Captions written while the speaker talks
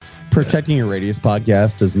Protecting Your Radius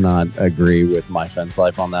podcast does not agree with my fence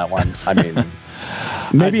life on that one. I mean,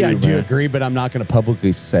 maybe I do agree, but I'm not going to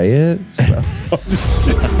publicly say it. So.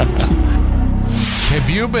 Have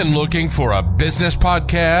you been looking for a business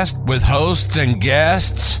podcast with hosts and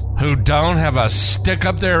guests who don't have a stick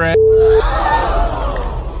up their ass?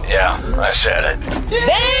 Yeah, I said it.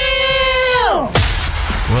 Damn!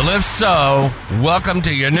 Well, if so, welcome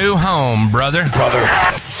to your new home, brother.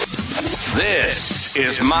 This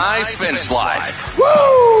is My Fence Life.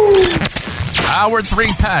 Woo! Our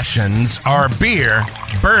three passions are beer,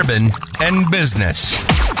 bourbon, and business.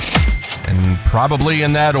 And probably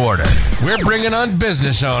in that order. We're bringing on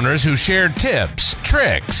business owners who share tips,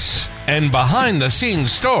 tricks, and behind-the-scenes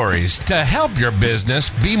stories to help your business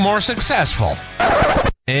be more successful.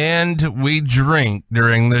 And we drink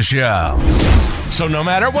during the show. So no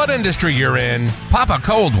matter what industry you're in, pop a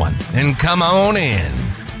cold one and come on in.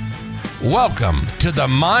 Welcome to the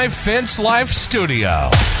My Fence Life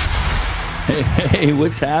studio. Hey,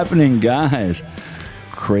 what's happening, guys?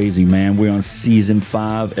 Crazy, man. We're on season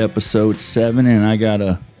 5, episode 7, and I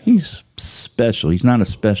got he's special. He's not a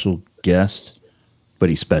special guest, but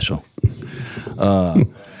he's special.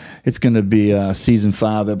 It's going to be season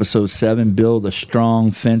 5, episode 7, build a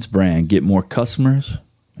strong fence brand, get more customers,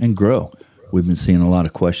 and grow. We've been seeing a lot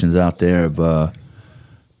of questions out there of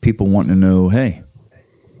people wanting to know, hey,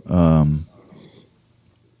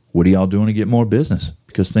 what are y'all doing to get more business?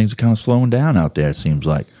 Because things are kind of slowing down out there, it seems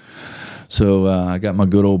like. So I got my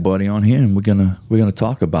good old buddy on here, and we're gonna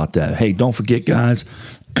talk about that. Hey, don't forget, guys.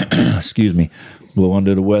 Excuse me, a little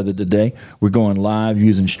under the weather today. We're going live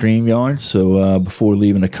using StreamYard. So before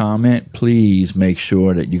leaving a comment, please make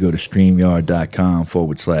sure that you go to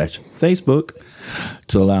StreamYard.com/Facebook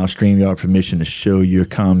to allow StreamYard permission to show your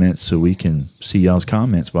comments, so we can see y'all's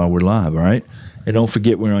comments while we're live. All right, and don't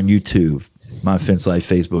forget we're on YouTube. My Fence Life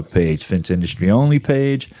Facebook page, Fence Industry Only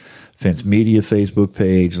page, Fence Media Facebook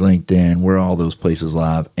page, LinkedIn. We're all those places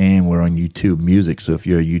live, and we're on YouTube Music. So if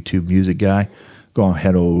you're a YouTube Music guy, go on,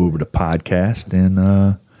 head over to podcast, and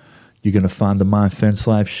you're going to find the My Fence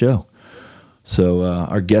Life show. So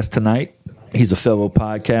our guest tonight, he's a fellow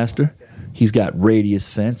podcaster. He's got Radius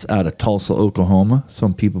Fence out of Tulsa, Oklahoma.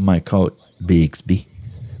 Some people might call it Bixby,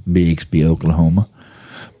 Oklahoma.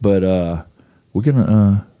 But we're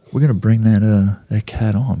gonna bring that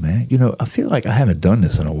cat on, man. You know, I feel like I haven't done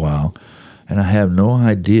this in a while, and I have no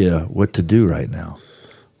idea what to do right now.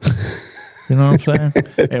 You know what I'm saying?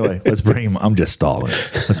 Anyway, let's bring him. I'm just stalling.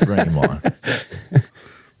 Let's bring him on.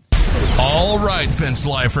 All right, Fence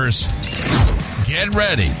Lifers, get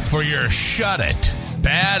ready for your Shut It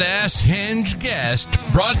Badass Hinge guest,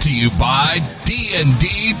 brought to you by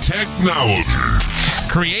D&D Technology,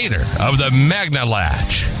 creator of the Magna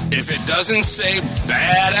Latch. If it doesn't say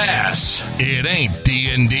badass, it ain't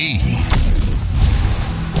D&D.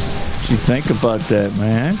 What you think about that,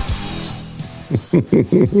 man?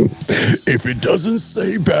 If it doesn't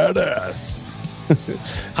say badass.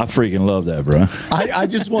 I freaking love that, bro. I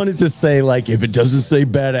just wanted to say, like, if it doesn't say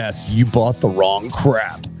badass, you bought the wrong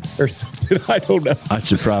crap or something. I don't know. I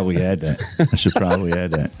should probably add that.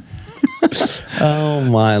 Oh,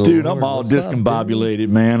 my Lord. Dude, I'm all discombobulated,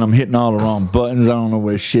 man. I'm hitting all the wrong buttons. I don't know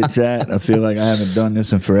where shit's at. I feel like I haven't done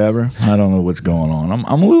this in forever. I don't know what's going on. I'm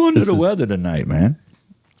a little under the weather tonight, man.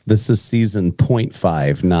 This is season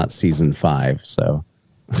 0.5, not season 5, so.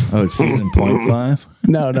 Oh, it's season 0.5?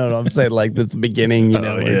 No. I'm saying, like, that's the beginning, you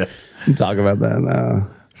know. Yeah. Talk about that. No.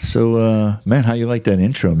 So, man, how you like that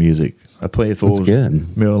intro music? I play it for It's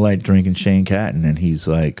good. Miller Lite drinking Shane Catton, and he's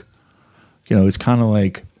like, you know, it's kind of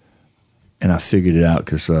like, and I figured it out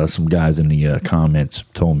because some guys in the comments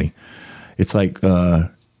told me. It's like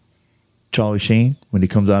Charlie Sheen when he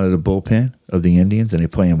comes out of the bullpen of the Indians and they're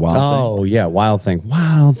playing Wild Thing. Oh, yeah, Wild Thing.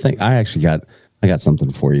 I actually got something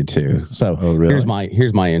for you too. So really?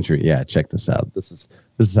 here's my entry. Yeah, check this out. This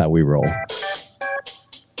is how we roll.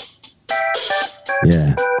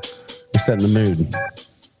 Yeah, we're setting the mood.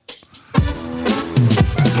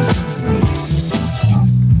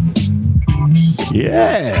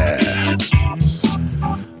 Yeah.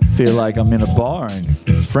 Feel like I'm in a bar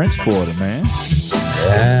in French Quarter, man.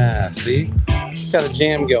 Yeah, see? Got a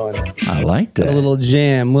jam going. I like that. A little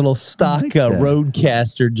jam, little stock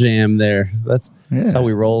roadcaster jam there. That's how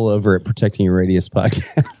we roll over at Protecting Your Radius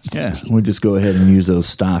podcast. Yeah, we'll just go ahead and use those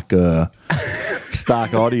stock audio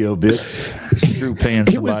bits. Through paying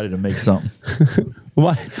somebody to make something.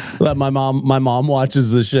 My mom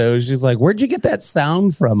watches the show. She's like, "Where'd you get that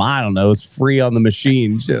sound from?" I don't know. It's free on the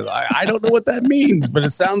machine. She's like, I don't know what that means, but it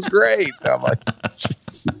sounds great. I'm like,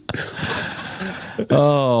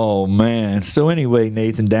 Oh, man. So anyway,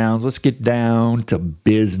 Nathan Downs, let's get down to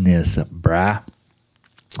business, brah.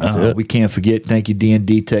 We can't forget, thank you,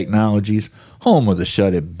 D&D Technologies, home of the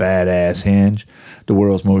shut-it badass hinge, the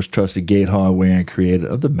world's most trusted gate hardware and creator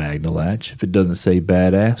of the Magna Latch. If it doesn't say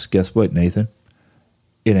badass, guess what, Nathan?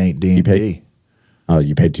 It ain't D&D.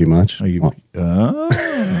 You paid too much?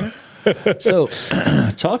 So,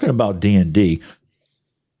 talking about D&D,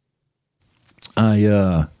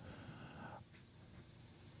 I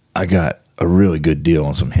got a really good deal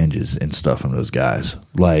on some hinges and stuff from those guys.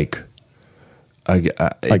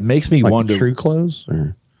 It makes me wonder. True Close?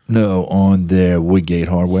 Or? No, on their Woodgate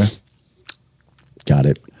hardware. Got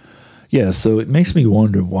it. Yeah, so it makes me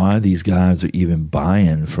wonder why these guys are even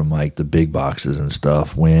buying from like the big boxes and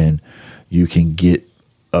stuff when you can get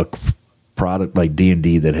a product like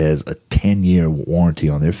D&D that has a 10-year warranty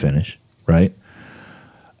on their finish, right?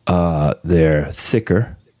 They're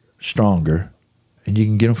thicker, stronger, and you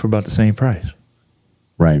can get them for about the same price.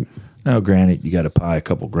 Right. Now, granted, you got to buy a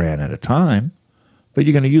couple grand at a time, but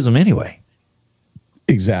you're going to use them anyway.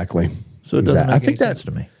 Exactly. So it doesn't make any sense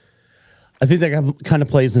to me. I think that kind of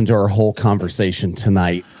plays into our whole conversation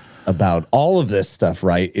tonight about all of this stuff,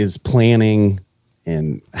 right? Is planning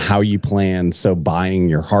and how you plan. So buying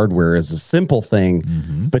your hardware is a simple thing,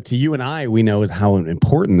 but to you and I, we know how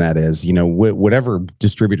important that is, you know, whatever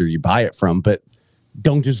distributor you buy it from, but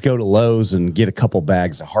don't just go to Lowe's and get a couple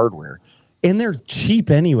bags of hardware. And they're cheap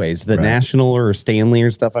anyways. The National or Stanley or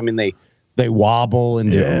stuff. I mean, they wobble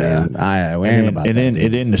and do it, man. And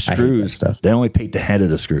then the screws, they only paint the head of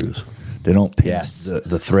the screws. They don't paint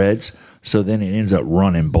the threads. So then it ends up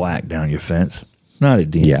running black down your fence. Not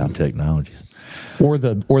at D&D Technologies. Or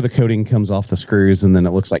the coating comes off the screws and then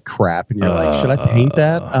it looks like crap and you're like, should I paint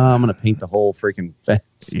that? I'm going to paint the whole freaking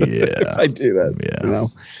fence. Yeah. If I do that, you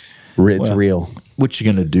know, it's real. What you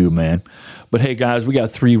going to do, man? But hey, guys, we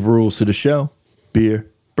got 3 rules to the show: beer,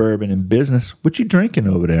 bourbon, and business. What you drinking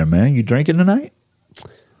over there, man? You drinking tonight?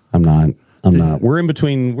 I'm not. We're in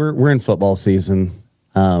between. We're in football season.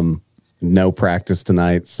 No practice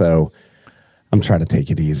tonight, so I'm trying to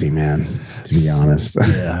take it easy, man, to be honest.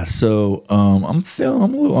 Yeah, so I'm a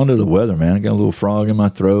little under the weather, man. I got a little frog in my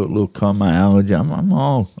throat, a little caught my allergy. I'm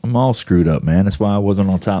all screwed up, man. That's why I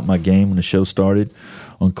wasn't on top of my game when the show started,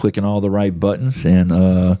 on clicking all the right buttons. And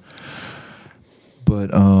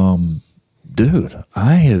dude,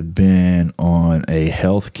 I have been on a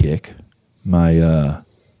health kick. My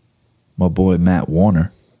boy Matt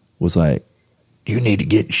Warner was like, "You need to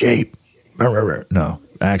get in shape." No,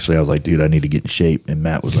 actually, I was like, dude, I need to get in shape. And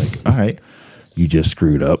Matt was like, all right, you just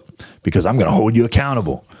screwed up because I'm going to hold you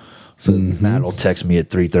accountable. So Matt will text me at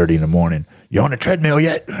 3:30 in the morning. You on the treadmill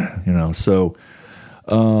yet? You know, so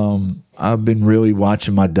I've been really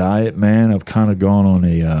watching my diet, man. I've kind of gone on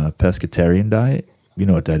a pescatarian diet. You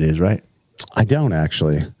know what that is, right? I don't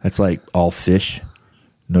actually. That's like all fish,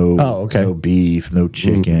 no beef, no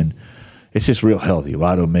chicken. It's just real healthy. A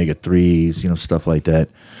lot of omega-3s, you know, stuff like that.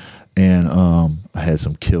 And I had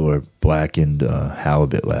some killer blackened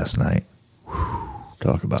halibut last night. Whew,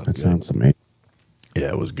 talk about that. Sounds amazing. Yeah,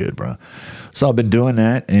 it was good, bro. So I've been doing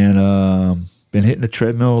that and been hitting the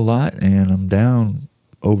treadmill a lot, and I'm down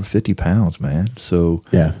over 50 pounds, man. So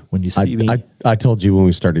yeah, when you see me, I told you when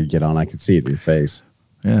we started to get on, I could see it in your face.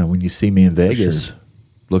 Yeah, when you see me in Vegas,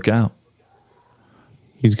 look out.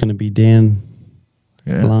 He's going to be Dan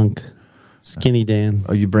Blanc, skinny Dan.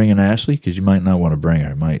 Are you bringing Ashley? Because you might not want to bring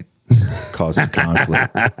her. It might cause some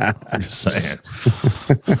conflict. I'm just saying.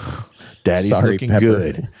 Daddy's looking Pepper.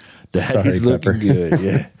 Good. Daddy's looking good.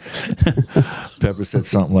 Yeah. Pepper said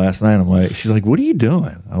something last night. I'm like, she's like, what are you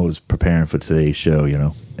doing? I was preparing for today's show, you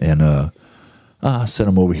know, and I said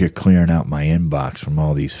I'm over here clearing out my inbox from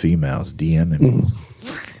all these females DMing me.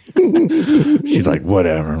 She's like,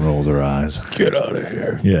 whatever, and rolls her eyes. Get out of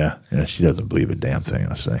here. Yeah, she doesn't believe a damn thing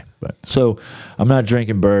I say. But so I'm not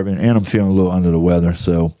drinking bourbon, and I'm feeling a little under the weather.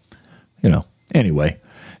 So, you know, anyway.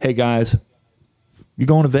 Hey, guys, you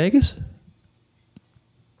going to Vegas?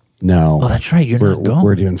 No. Oh, that's right. You're not going.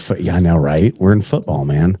 We're doing I know, right? We're in football,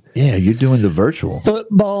 man. Yeah, you're doing the virtual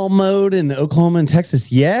football mode in Oklahoma and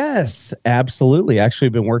Texas. Yes, absolutely. Actually,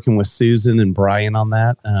 I've been working with Susan and Brian on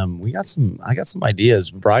that. I got some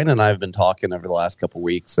ideas. Brian and I have been talking over the last couple of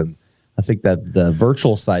weeks, and I think that the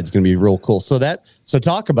virtual side is going to be real cool. So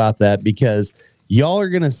talk about that, because y'all are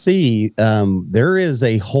going to see there is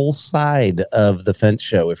a whole side of the fence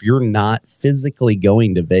show. If you're not physically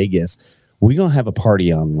going to Vegas, we're going to have a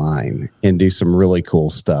party online and do some really cool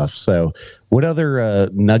stuff. So what other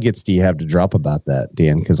nuggets do you have to drop about that,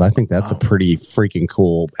 Dan? Because I think that's a pretty freaking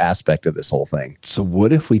cool aspect of this whole thing. So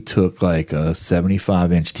what if we took like a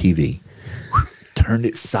 75-inch TV turned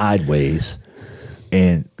it sideways,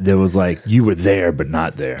 and there was like you were there but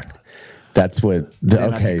not there. That's what.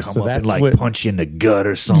 Okay, so that's like what punch you in the gut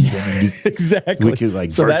or something. And you, exactly. We could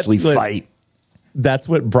like virtually fight. That's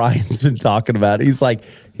what Brian's been talking about. He's like,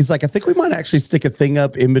 I think we might actually stick a thing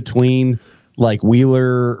up in between like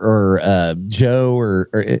Wheeler or Joe or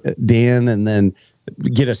Dan, and then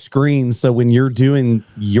get a screen. So when you're doing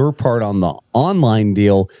your part on the online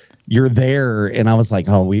deal, you're there. And I was like,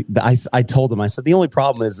 I told him, I said, the only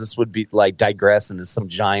problem is this would be like digress into some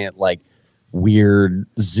giant, like weird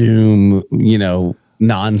Zoom,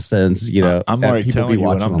 nonsense, I'm already telling you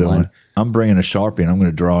what I'm doing. I'm bringing a Sharpie and I'm going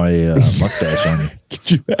to draw a mustache on you.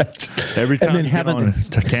 Could you imagine? Every time you get on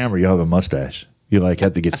the camera, you have a mustache. You like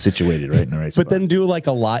have to get situated right in the right spot. But then do like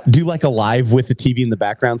a live with the TV in the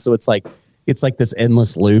background. So it's like this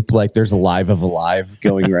endless loop. Like there's a live of a live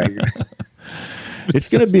going right. It's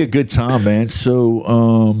going to be a good time, man.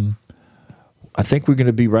 So I think we're going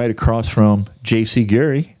to be right across from J.C.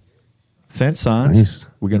 Gary Fence Signs. Nice.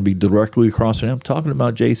 We're going to be directly across from him. Talking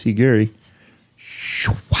about J.C. Gary.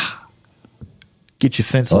 Get your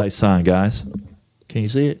fence light sign, guys. Can you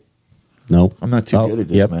see it? Nope. I'm not too good at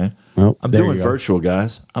this, man. Nope. I'm doing virtual,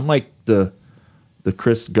 guys. I'm like the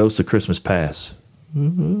Ghost of Christmas Past.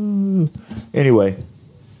 Anyway,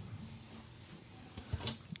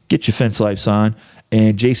 get your fence life sign,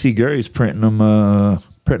 and JC Gary's printing them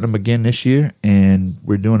again this year, and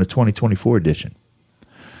we're doing a 2024 edition,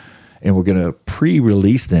 and we're gonna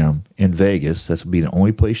pre-release them in Vegas. That's will be the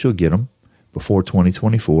only place you'll get them before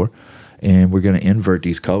 2024, and we're gonna invert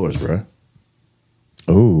these colors, bro.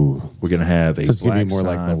 Oh, we're gonna have a. So it's gonna be more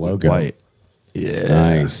like the logo. White. Yeah,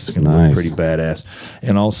 nice, it's gonna look pretty badass.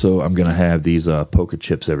 And also, I'm gonna have these poker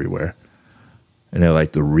chips everywhere, and they're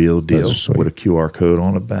like the real deal with a QR code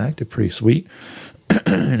on the back. They're pretty sweet.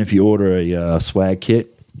 And if you order a swag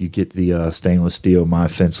kit, you get the stainless steel My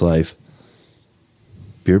Fence Life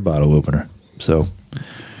beer bottle opener. So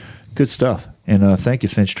good stuff. And thank you,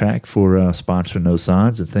 Finch Track, for sponsoring those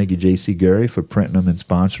signs, and thank you, JC Gary, for printing them and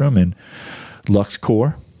sponsoring them, and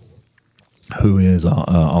LuxCore, who is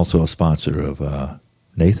also a sponsor of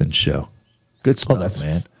Nathan's show. Good stuff,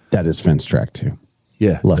 man. That is Fence Track too.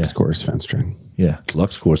 Yeah, LuxCore is Fence Track. Yeah,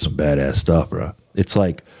 LuxCore is some badass stuff, bro. It's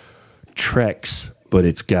like Trex, but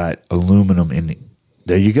it's got aluminum in it.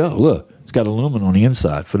 There you go. Look, it's got aluminum on the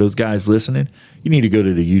inside. For those guys listening, you need to go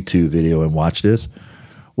to the YouTube video and watch this.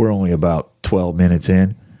 We're only about 12 minutes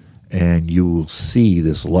in, and you will see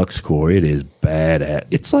this LuxCore. It is badass.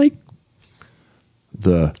 It's like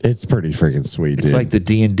it's pretty freaking sweet. It's like the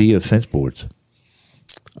D&D of fence boards.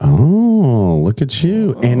 Oh, look at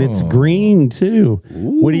you. And it's green too.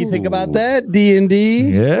 Ooh. What do you think about that, D&D?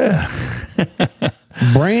 Yeah.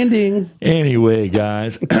 Branding. Anyway,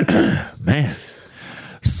 guys. Man.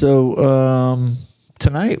 So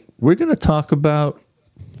tonight we're going to talk about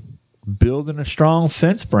building a strong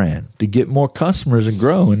fence brand to get more customers and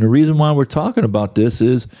grow. And the reason why we're talking about this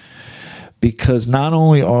is because not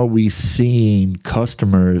only are we seeing not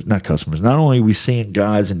only are we seeing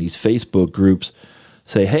guys in these Facebook groups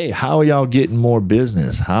say, hey, how are y'all getting more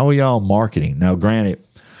business? How are y'all marketing? Now, granted,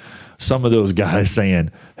 some of those guys saying,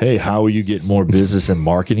 hey, how are you getting more business and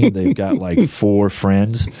marketing? They've got like 4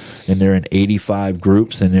 friends, and they're in 85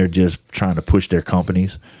 groups, and they're just trying to push their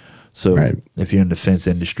companies. So if you're in the fence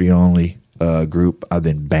industry only group, I've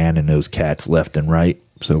been banning those cats left and right.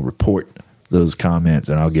 So report those comments,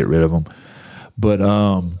 and I'll get rid of them. But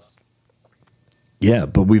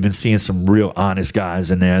but we've been seeing some real honest guys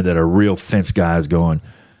in there that are real fence guys going,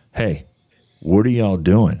 hey, what are y'all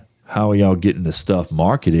doing? How are y'all getting this stuff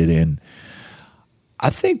marketed? And I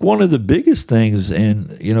think one of the biggest things, and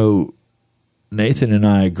Nathan and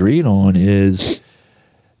I agreed on, is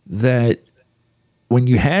that when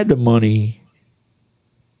you had the money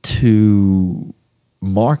to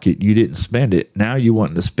market, you didn't spend it. Now you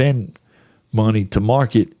want to spend money to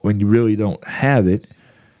market when you really don't have it.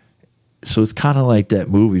 So it's kind of like that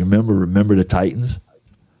movie. Remember the Titans?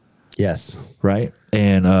 Yes. Right?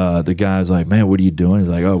 And the guy's like, man, what are you doing? He's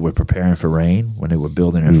like, oh, we're preparing for rain, when they were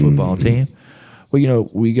building their football team. Well,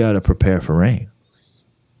 we got to prepare for rain.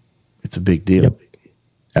 It's a big deal. Yep.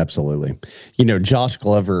 Absolutely. Josh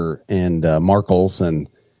Glover and Mark Olson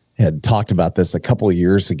had talked about this a couple of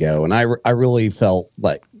years ago, and I really felt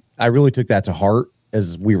like I really took that to heart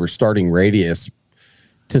as we were starting Radius,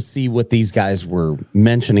 to see what these guys were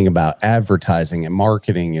mentioning about advertising and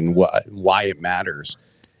marketing and why it matters.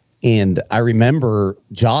 And I remember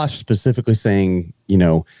Josh specifically saying,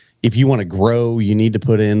 if you want to grow, you need to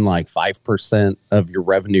put in like 5% of your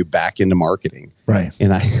revenue back into marketing. Right.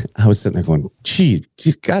 And I was sitting there going, gee,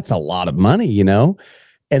 that's a lot of money,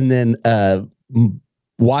 And then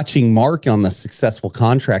watching Mark on the Successful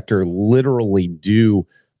Contractor literally do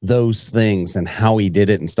those things and how he did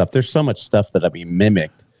it and stuff. There's so much stuff that we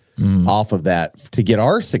mimicked off of that to get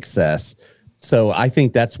our success. So I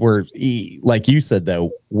think that's where, like you said,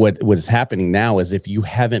 though, what is happening now is if you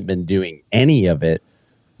haven't been doing any of it,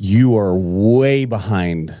 you are way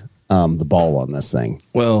behind the ball on this thing.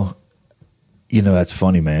 Well, you know, that's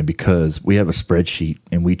funny, man, because we have a spreadsheet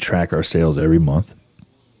and we track our sales every month.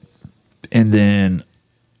 And then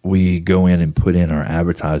we go in and put in our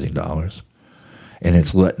advertising dollars. And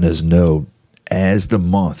it's letting us know as the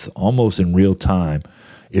month, almost in real time,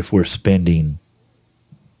 if we're spending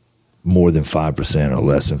more than 5% or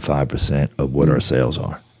less than 5% of what our sales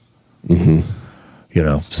are. Mm-hmm. You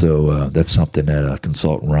know, so that's something that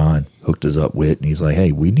consultant Ron hooked us up with. And he's like,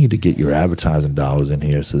 hey, we need to get your advertising dollars in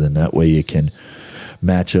here so then that way you can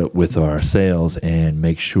match up with our sales and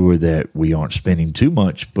make sure that we aren't spending too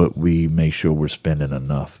much, but we make sure we're spending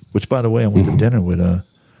enough. Which, by the way, I went to dinner with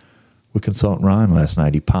consultant Ron last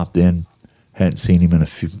night. He popped in. Hadn't seen him in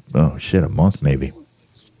a month maybe.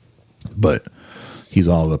 But he's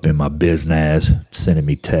all up in my business, sending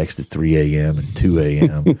me texts at 3 a.m. and 2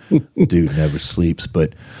 a.m. Dude never sleeps.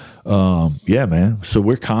 But, yeah, man. So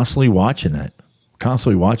we're constantly watching it.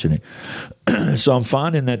 So I'm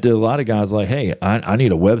finding that there are a lot of guys like, hey, I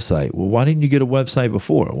need a website. Well, why didn't you get a website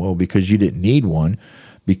before? Well, because you didn't need one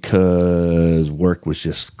because work was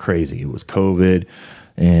just crazy. It was COVID.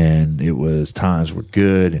 And it was times were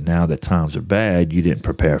good, and now that times are bad, you didn't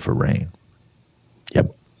prepare for rain.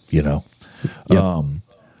 Yep. You know? Yep.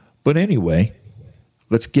 But anyway,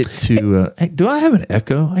 let's get to hey, do I have an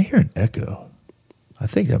echo? I hear an echo. I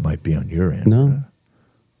think that might be on your end. No. Right?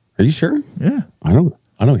 Are you sure? Yeah. I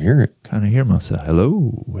don't hear it. Kind of hear myself.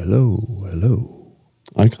 Hello.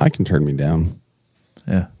 I can turn me down.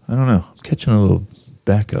 Yeah. I don't know. I'm catching a little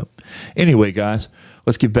backup. Anyway, guys,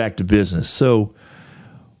 let's get back to business. So,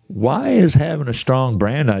 why is having a strong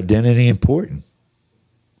brand identity important?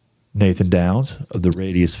 Nathan Downs of the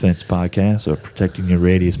Radius Fence Podcast or Protecting Your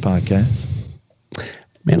Radius Podcast.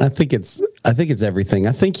 Man, I think it's everything.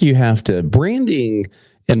 I think you have to, branding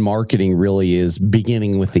and marketing really is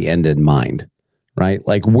beginning with the end in mind, right?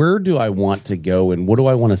 Like, where do I want to go and what do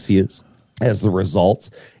I want to see as the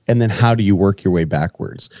results? And then how do you work your way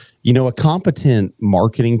backwards? You know, a competent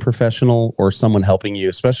marketing professional or someone helping you,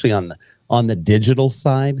 especially on the digital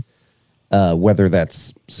side, whether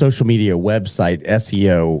that's social media, website,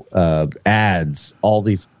 SEO, ads, all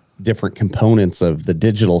these different components of the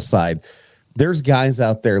digital side, there's guys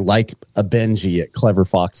out there like a Benji at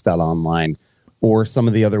cleverfox.online or some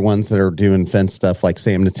of the other ones that are doing fence stuff like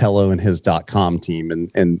Sam Natello and his .com team.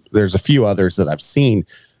 And there's a few others that I've seen.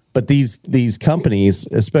 But these companies,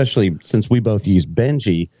 especially since we both use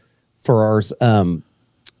Benji for ours,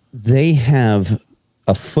 they have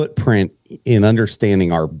a footprint in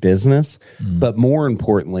understanding our business, but more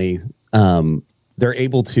importantly, they're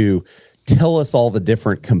able to tell us all the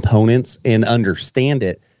different components and understand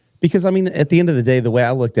it. Because, I mean, at the end of the day, the way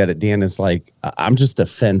I looked at it, Dan, is like, I'm just a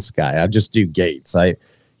fence guy. I just do gates. I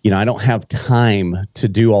don't have time to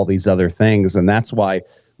do all these other things. And that's why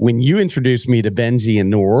when you introduced me to Benji in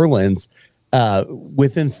New Orleans,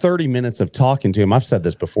 within 30 minutes of talking to him, I've said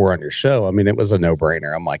this before on your show. I mean, it was a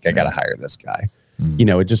no-brainer. I'm like, I got to hire this guy. You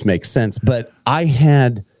know, it just makes sense. But I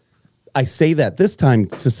say that this time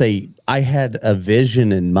to say I had a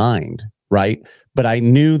vision in mind, right? But I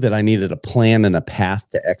knew that I needed a plan and a path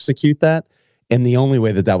to execute that. And the only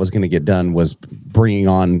way that was going to get done was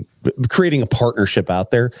creating a partnership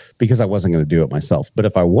out there, because I wasn't going to do it myself. But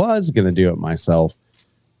if I was going to do it myself,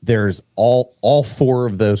 there's all four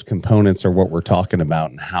of those components are what we're talking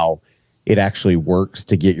about and how it actually works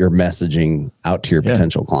to get your messaging out to your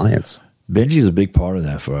potential clients. Benji's a big part of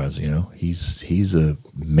that for us. You know, he's a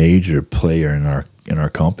major player in our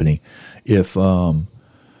company. If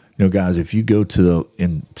guys, if you go to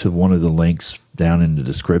one of the links down in the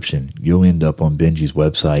description, you'll end up on Benji's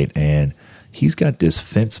website, and he's got this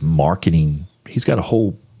fence marketing. He's got a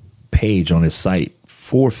whole page on his site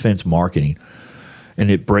for fence marketing, and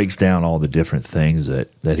it breaks down all the different things that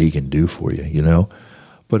he can do for you. You know,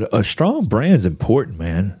 but a strong brand's important,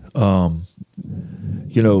 man.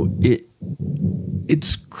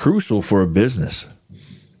 It's crucial for a business.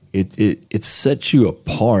 It sets you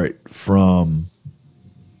apart from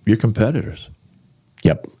your competitors.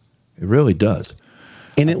 Yep. It really does.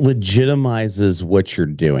 And it legitimizes what you're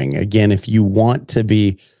doing. Again, if you want to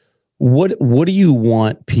be, what do you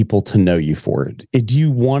want people to know you for? Do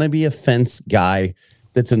you want to be a fence guy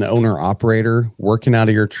that's an owner operator working out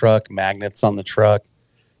of your truck, magnets on the truck?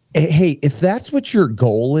 Hey, if that's what your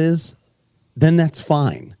goal is, then that's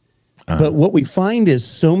fine. But what we find is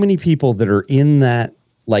so many people that are in that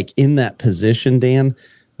position, Dan,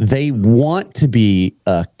 they want to be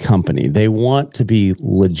a company. They want to be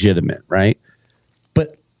legitimate, right?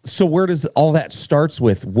 But so where does all that starts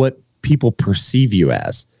with what people perceive you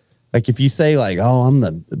as? Like if you say like, oh, I'm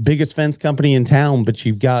the biggest fence company in town, but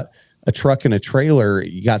you've got a truck and a trailer,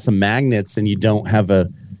 you got some magnets and you don't have a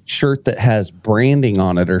shirt that has branding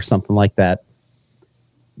on it or something like that,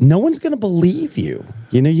 no one's going to believe you.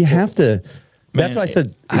 You know, you have to. That's why I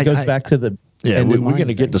said it goes back to the. Yeah, we're going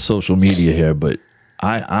to get to social media here, but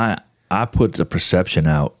I put the perception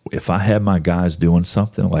out. If I had my guys doing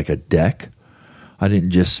something like a deck, I didn't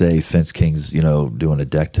just say Fence Kings, doing a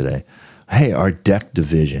deck today. Hey, our deck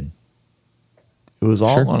division. It was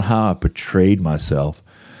all on how I portrayed myself.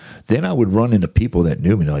 Then I would run into people that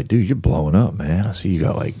knew me. They're like, dude, you're blowing up, man. I see you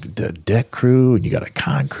got like the deck crew and you got a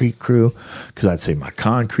concrete crew. Because I'd say my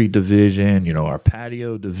concrete division, our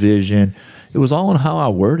patio division. It was all on how I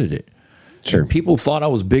worded it. Sure. And people thought I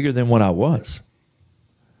was bigger than what I was.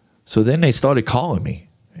 So then they started calling me.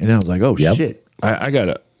 And I was like, oh, shit. I got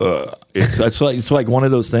to, it's like one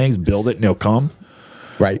of those things, build it and they'll come.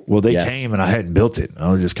 Right. Well, they came and I hadn't built it.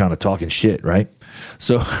 I was just kind of talking shit, right?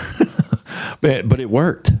 So, but it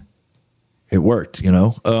worked. It worked,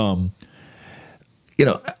 I'm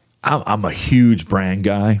a huge brand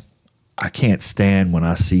guy. I can't stand when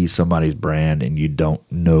I see somebody's brand and you don't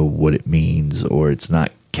know what it means or it's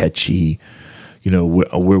not catchy.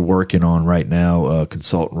 We're working on right now.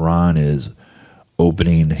 Consultant Ron is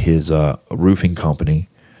opening his roofing company,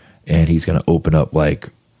 and he's going to open up like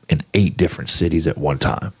in 8 different cities at one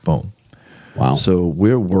time. Boom. Wow. So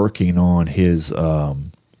we're working on his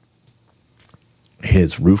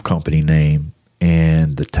roof company name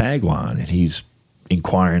and the tagline, and he's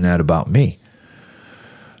inquiring that about me.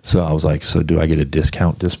 So I was like, so do I get a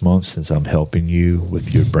discount this month since I'm helping you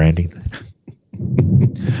with your branding?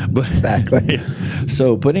 But exactly.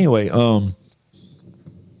 So, but anyway, so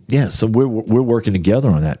we're working together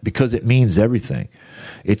on that because it means everything.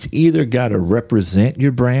 It's either got to represent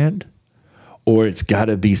your brand or it's got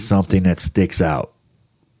to be something that sticks out.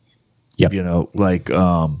 Yep.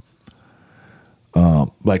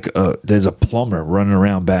 There's a plumber running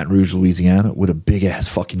around Baton Rouge, Louisiana with a big ass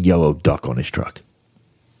fucking yellow duck on his truck.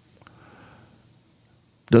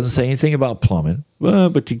 Doesn't say anything about plumbing,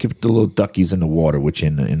 but you get the little duckies in the water, which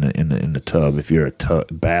in the tub if you're a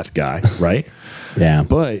bath guy, right? Yeah.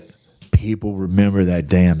 But people remember that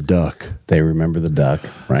damn duck. They remember the duck,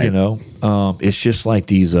 right? It's just like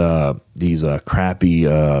these crappy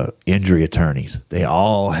injury attorneys. They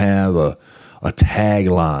all have a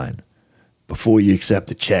tagline. Before you accept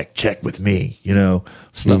the check with me,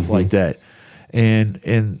 stuff like that. And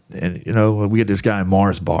we get this guy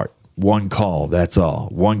Mars Bart. One call, that's all.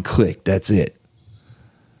 One click, that's it.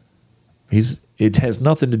 It has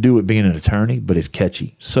nothing to do with being an attorney, but it's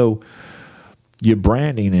catchy. So your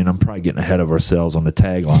branding, and I'm probably getting ahead of ourselves on the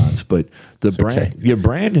taglines, but your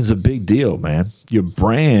brand is a big deal, man. Your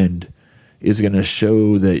brand is going to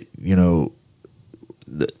show that,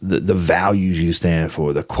 the values you stand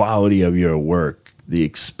for, the quality of your work, the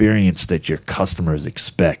experience that your customers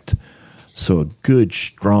expect. So a good,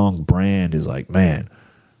 strong brand is like, man,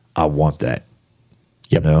 I want that.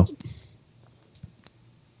 Yep.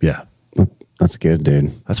 Yeah. That's good,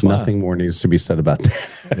 dude. That's nothing more needs to be said about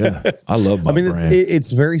that. Yeah. I love my brand.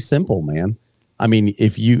 It's very simple, man. I mean,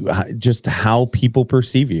 if you just how people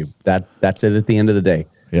perceive you, that's it at the end of the day.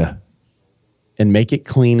 Yeah. And make it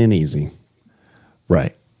clean and easy.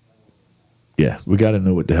 Right. Yeah. We got to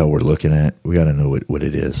know what the hell we're looking at. We got to know what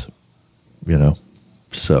it is,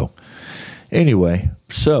 So anyway,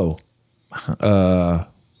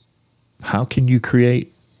 how can you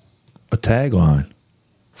create a tagline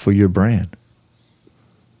for your brand?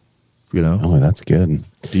 Oh, that's good.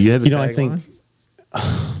 Do you have a tagline? I think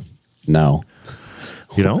no.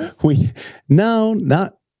 You don't? No,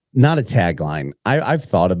 not a tagline. I've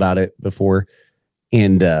thought about it before,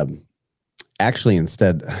 and actually,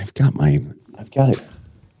 instead, I got it.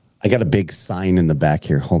 I got a big sign in the back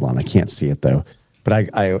here. Hold on, I can't see it though.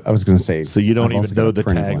 But I was going to say. So you don't even know the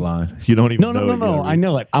tagline. You don't even know. No. I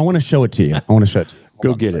know it. I want to show it to you.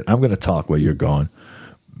 Go get it. I'm going to talk while you're gone.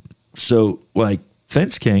 So, like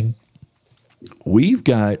Fence King, we've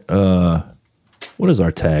got what is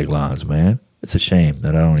our taglines, man? It's a shame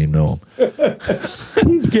that I don't even know them.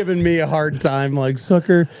 He's giving me a hard time, like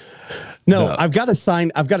sucker. No, I've got a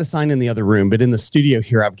sign. I've got a sign in the other room, but in the studio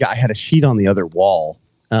here, I had a sheet on the other wall.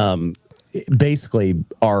 Basically,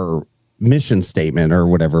 our mission statement or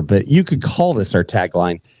whatever, but you could call this our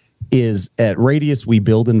tagline is at Radius, we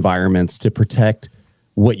build environments to protect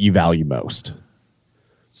what you value most.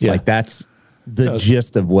 Yeah. Like that's the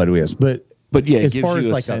gist of what it is. But yeah, as far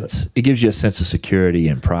as like it gives you a sense of security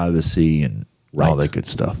and privacy and all that good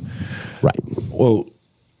stuff. Right. Well,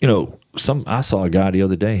 I saw a guy the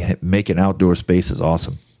other day making outdoor spaces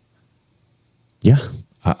awesome. Yeah.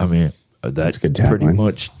 I mean, that's good pretty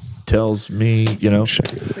much tells me,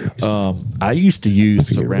 I used to use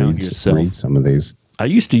surround yourself. Read some of these. I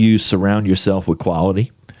used to use surround yourself with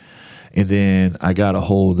quality. And then I got a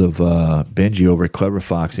hold of Benji over at Clever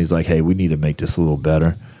Fox. And he's like, hey, we need to make this a little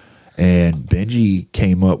better. And Benji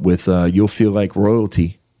came up with you'll feel like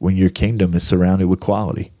royalty when your kingdom is surrounded with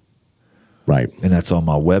quality. Right. And that's on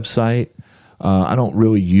my website. I don't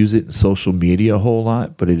really use it in social media a whole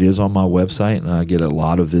lot, but it is on my website, and I get a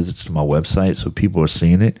lot of visits to my website, so people are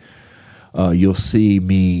seeing it. You'll see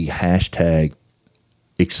me hashtag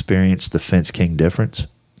experience the Fence King difference.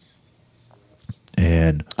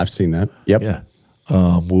 And I've seen that. Yep. Yeah.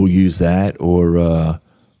 We'll use that, or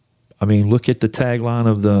look at the tagline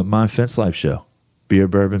of the My Fence Life show, Beer,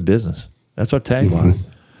 Bourbon, Business. That's our tagline. Mm-hmm.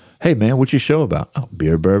 Hey, man, what's your show about? Oh,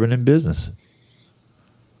 beer, bourbon, and business.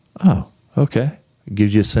 Oh, okay. It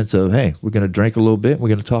gives you a sense of, hey, we're going to drink a little bit, we're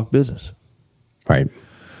going to talk business. Right.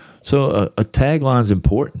 So a tagline is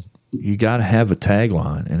important. You got to have a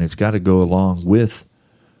tagline, and it's got to go along with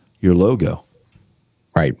your logo.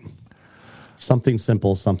 Right. Something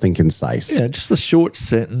simple, something concise. Yeah, just a short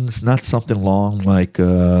sentence, not something long like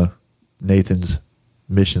Nathan's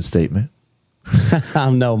mission statement.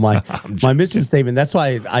 No, my mission statement. That's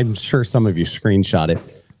why I'm sure some of you screenshot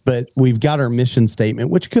it. But we've got our mission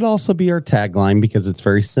statement, which could also be our tagline because it's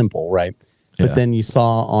very simple, right? Yeah. But then you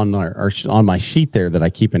saw on on my sheet there that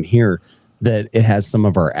I keep in here that it has some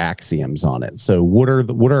of our axioms on it. So what are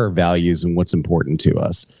our values and what's important to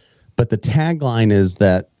us? But the tagline is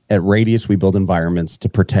that at Radius we build environments to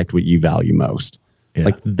protect what you value most. Yeah.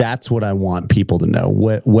 Like that's what I want people to know.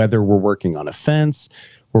 Whether we're working on a fence,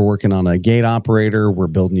 we're working on a gate operator, we're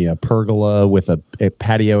building you a pergola with a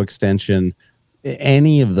patio extension,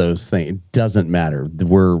 any of those things, it doesn't matter.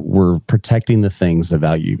 We're protecting the things that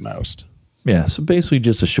value most. Yeah, so basically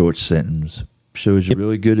just a short sentence. Shows you're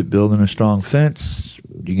really good at building a strong fence.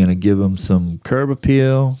 You're going to give them some curb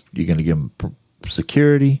appeal. You're going to give them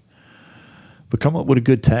security. But come up with a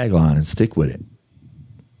good tagline and stick with it.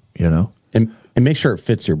 And make sure it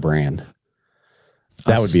fits your brand.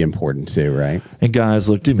 That would be important too, right? And guys,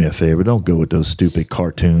 look, do me a favor. Don't go with those stupid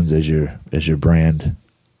cartoons as your brand.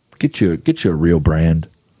 Get your real brand.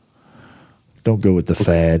 Don't go with the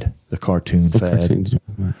fad, the cartoon fad. Cartoons?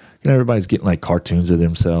 Everybody's getting like cartoons of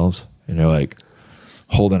themselves. Like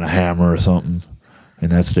holding a hammer or something,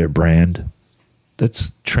 and that's their brand.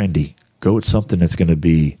 That's trendy. Go with something that's going to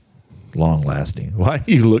be long lasting. Why are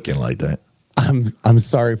you looking like that? I'm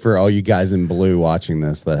sorry for all you guys in blue watching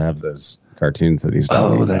this that have those cartoons that he's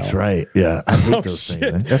talking about. That's right. Yeah, I hate those things.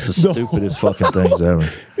 Man. That's the stupidest fucking things ever.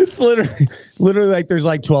 It's literally like there's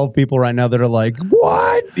like 12 people right now that are like,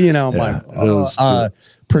 what?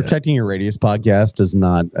 Protecting Your Radius podcast does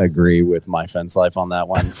not agree with My Fence Life on that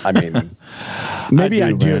one. I mean, maybe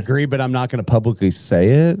I do agree, but I'm not going to publicly say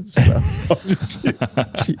it. So I'm just kidding.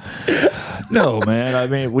 Jeez. No, man. I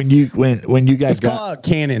mean, when you guys call out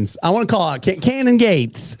cannons. I want to call out Cannon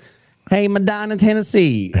Gates. Hey, Medina,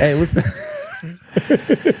 Tennessee. Hey, listen.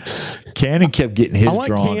 Cannon kept getting his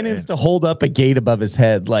drawing. I want Cannons to hold up a gate above his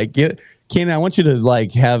head. Like, Cannon, I want you to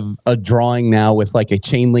like have a drawing now with like a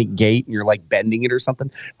chain link gate and you're like bending it or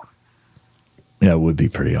something. Yeah, it would be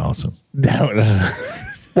pretty awesome. That would,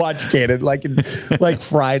 watch Cannon like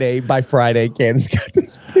Friday by Friday. Cannon's got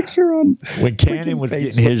this picture on. When Cannon was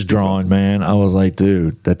getting his drawing, man, I was like,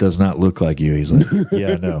 dude, that does not look like you. He's like,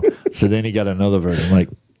 yeah, I know. So then he got another version. I'm like,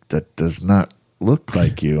 that does not look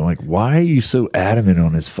like you. I'm like, why are you so adamant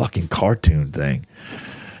on this fucking cartoon thing?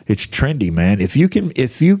 It's trendy, man. If you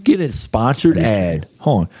get a sponsored ad,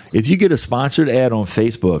 hold on. If you get a sponsored ad on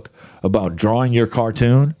Facebook about drawing your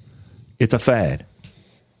cartoon, it's a fad.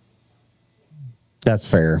 That's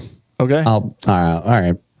fair. Okay. All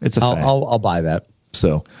right. It's a fad. I'll buy that.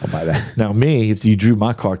 So I'll buy that. Now me, if you drew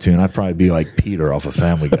my cartoon, I'd probably be like Peter off of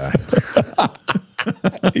Family Guy.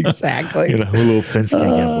 Exactly. A little fence king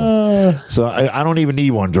emblem. So I don't even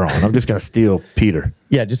need one drawn. I'm just gonna steal Peter.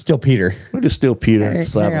 Yeah, just steal Peter. We'll just steal Peter and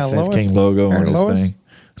slap a Fence King logo on this thing.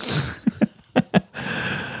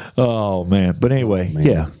 Oh man. But anyway,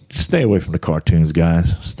 yeah. Just stay away from the cartoons,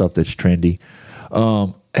 guys. Stuff that's trendy.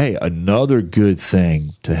 Hey, another good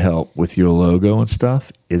thing to help with your logo and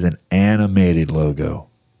stuff is an animated logo.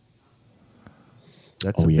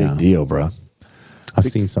 That's a big deal, bro. I've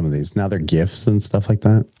seen some of these. Now they're GIFs and stuff like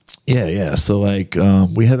that. Yeah. So like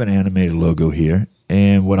we have an animated logo here,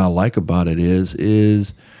 And what I like about it is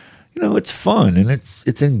it's fun and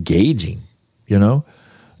it's engaging,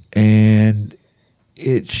 and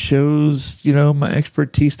it shows, my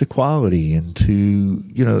expertise to quality and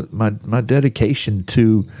to, my dedication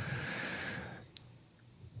to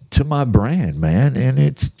my brand, man. And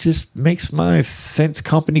it just makes my fence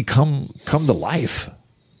company come to life,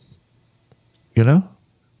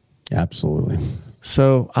 Absolutely.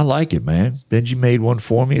 So I like it, man. Benji made one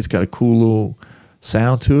for me. It's got a cool little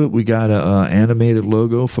sound to it. We got a animated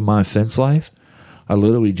logo for my fence life. I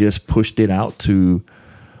literally just pushed it out to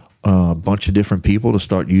a bunch of different people to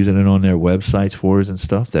start using it on their websites for us and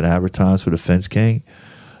stuff that advertise for the Fence King.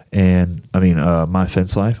 And my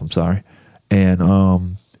fence life, I'm sorry.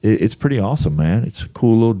 And it's pretty awesome, man. It's a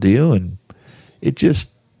cool little deal, and it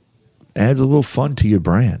just adds a little fun to your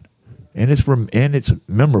brand. And it's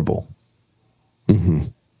memorable. Mm-hmm.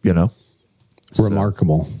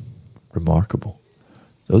 Remarkable. Remarkable.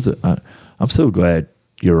 Those are. I'm so glad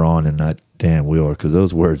you're on and not Dan Wheeler, because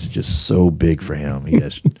those words are just so big for him. He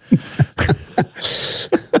has.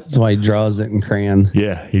 That's why he draws it in crayon.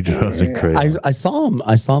 Yeah, he draws it in crayon. I saw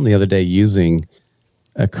him the other day using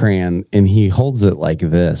a crayon, and he holds it like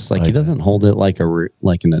this. Like he doesn't hold it like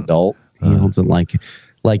an adult. He holds it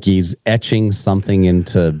like he's etching something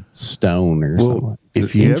into stone or something.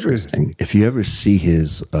 If you ever see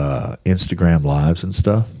his Instagram lives and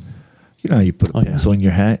stuff, how you put a pencil in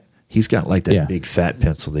your hat? He's got like that big fat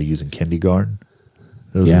pencil they use in kindergarten.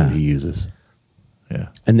 Those are what he uses. Yeah.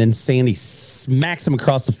 And then Sandy smacks him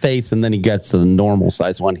across the face, and then he gets to the normal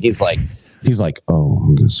size one. He's like, "Oh,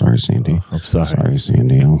 I'm good. Sorry, Sandy. I'm sorry. Sorry,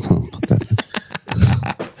 Sandy. I'll put that in."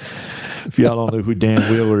 If y'all don't know who Dan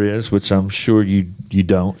Wheeler is, which I'm sure you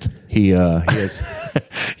don't, he has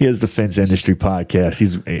the Fence Industry Podcast.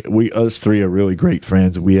 Us three are really great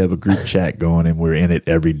friends. We have a group chat going, and we're in it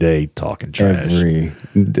every day talking trash. Every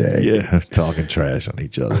day, yeah, talking trash on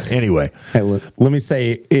each other. Anyway, hey, look, let me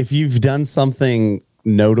say, if you've done something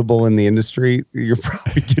notable in the industry, you're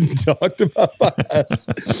probably getting talked about by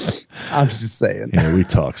us. I'm just saying. Yeah, we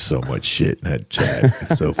talk so much shit in that chat.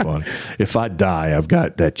 It's so funny. If I die, I've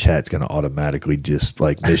got that chat's going to automatically just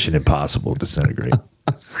like Mission Impossible disintegrate.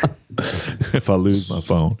 If I lose my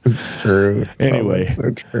phone. It's true. Anyway, so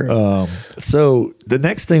true. So the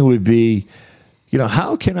next thing would be,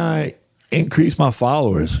 how can I increase my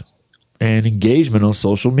followers and engagement on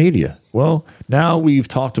social media? Well, now we've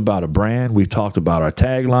talked about a brand, we've talked about our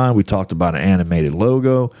tagline, we talked about an animated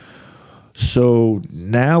logo. So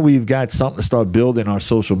now we've got something to start building our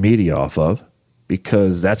social media off of,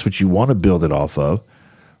 because that's what you want to build it off of,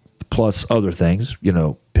 plus other things,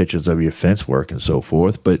 pictures of your fence work and so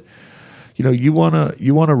forth. But you want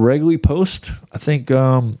to regularly post. I think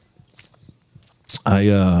I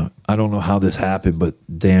don't know how this happened, but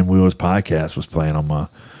Dan Wheeler's podcast was playing on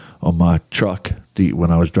my truck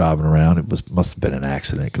when I was driving around. It must have been an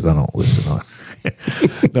accident, because I don't listen on.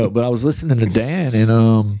 No, but I was listening to Dan,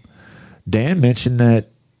 and Dan mentioned that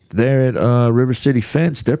they're at River City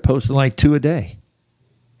Fence. They're posting like 2 a day,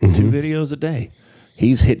 2 videos a day.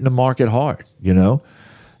 He's hitting the market hard,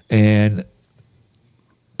 and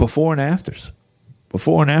before and after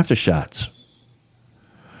shots.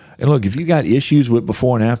 And look, if you got issues with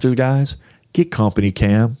before and afters, guys, get Company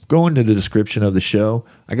Cam. Go into the description of the show.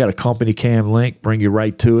 I got a Company Cam link, bring you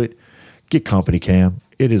right to it. Get Company Cam.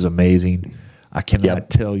 It is amazing. I cannot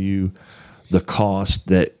tell you the cost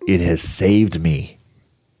that it has saved me.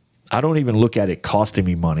 I don't even look at it costing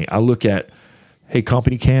me money. I look at, hey,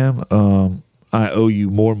 Company Cam, I owe you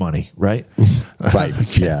more money, right? Right.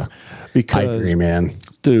 Yeah. Because I agree, man.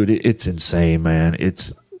 Dude, it's insane, man.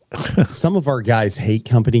 It's some of our guys hate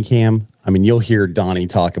Company Cam. I mean, you'll hear Donnie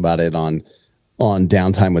talk about it on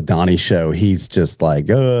Downtime with Donnie show. He's just like,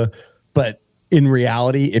 but in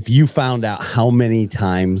reality, if you found out how many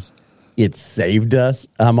times it saved us,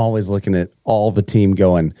 I'm always looking at all the team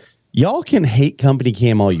going, y'all can hate Company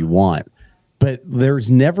Cam all you want, but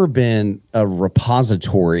there's never been a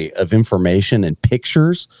repository of information and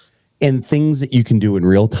pictures and things that you can do in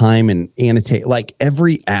real time and annotate. Like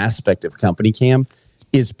every aspect of Company Cam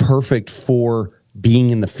is perfect for being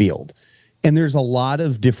in the field. And there's a lot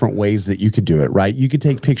of different ways that you could do it, right? You could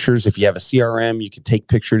take pictures. If you have a CRM, you could take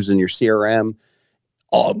pictures in your CRM.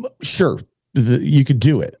 Sure, you could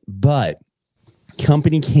do it. But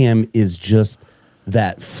Company Cam is just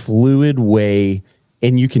that fluid way,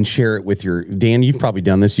 and you can share it with your, Dan, you've probably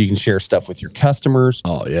done this. You can share stuff with your customers.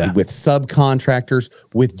 Oh, yeah. With subcontractors,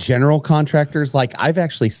 with general contractors. Like I've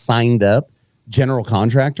actually signed up general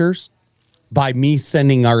contractors by me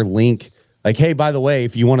sending our link. Like, hey, by the way,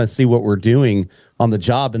 if you want to see what we're doing on the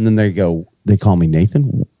job, and then they call me,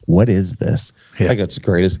 Nathan, what is this? Yeah. Like it's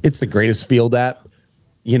the greatest field app,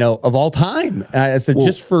 of all time. I said,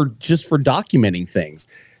 just for documenting things.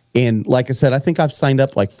 And like I said, I think I've signed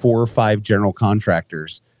up like 4 or 5 general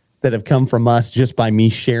contractors that have come from us just by me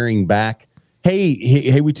sharing back.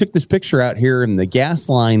 Hey, we took this picture out here and the gas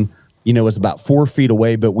line, was about 4 feet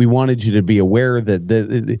away, but we wanted you to be aware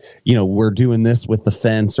that we're doing this with the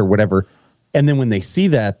fence or whatever. And then when they see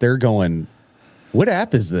that, they're going, what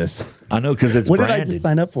app is this? I know, because it's what branded. Did I just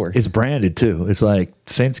sign up for? It's branded too. It's like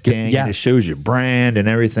Fence Gang. Yeah. It shows your brand and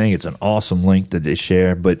everything. It's an awesome link that they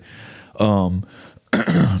share. But I'll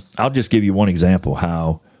just give you one example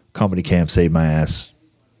how Company Cam saved my ass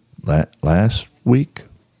last week.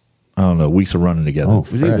 I don't know. Weeks of running together.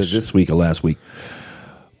 It was either this week or last week.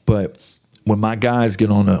 But when my guys get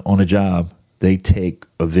on a job, they take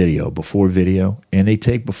a before video, and they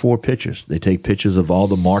take before pictures. They take pictures of all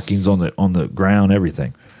the markings on the ground,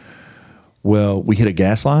 everything. Well, we hit a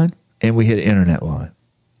gas line and we hit an internet line.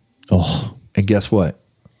 Oh, and guess what?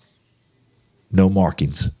 No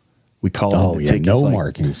markings. We called in the tickets no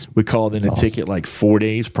markings. We called in a ticket like 4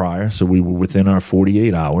 days prior, so we were within our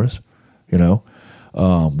 48 hours. We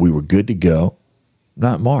were good to go,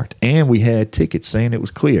 not marked, and we had tickets saying it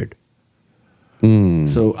was cleared.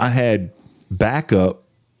 So I had backup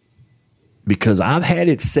because I've had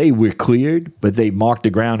it say we're cleared, but they marked the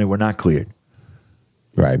ground and we're not cleared.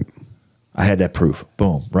 Right. I had that proof.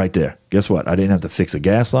 Boom, right there. Guess what? I didn't have to fix a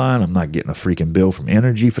gas line. I'm not getting a freaking bill from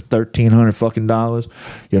Energy for $1,300 fucking dollars.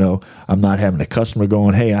 I'm not having a customer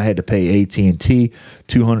going, hey, I had to pay AT&T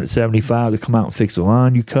 $275 to come out and fix the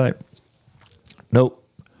line you cut. Nope.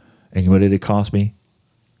 And what did it cost me?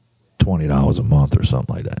 $20 a month or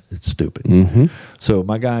something like that. It's stupid. Mm-hmm. So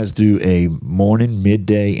my guys do a morning,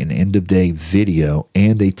 midday, and end of day video,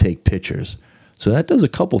 and they take pictures. So that does a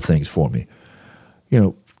couple things for me.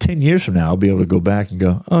 10 years from now, I'll be able to go back and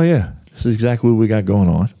go, oh yeah, this is exactly what we got going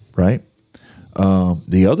on, right?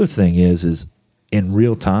 The other thing is in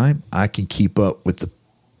real time, I can keep up with the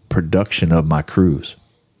production of my crews.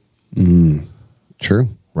 True.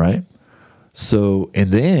 Right? So, and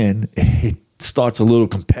then it starts a little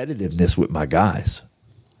competitiveness with my guys,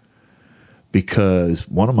 because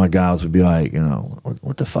one of my guys would be like,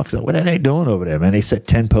 what the fuck's that? What are they doing over there, man? They set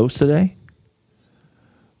 10 posts today.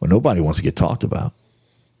 Well, nobody wants to get talked about.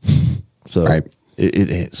 So, right.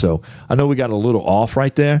 So I know we got a little off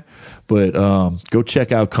right there, but go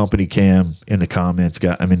check out Company Cam in the comments.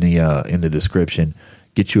 In the description.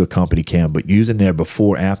 Get you a Company Cam, but using their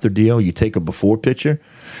before after deal, you take a before picture,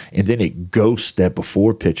 and then it ghosts that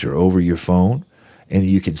before picture over your phone, and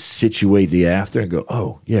you can situate the after and go,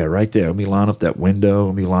 oh yeah, right there. Let me line up that window.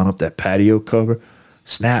 Let me line up that patio cover.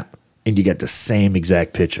 Snap, and you get the same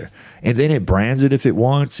exact picture. And then it brands it if it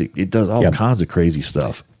wants. It does all kinds of crazy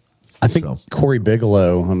stuff. I think Corey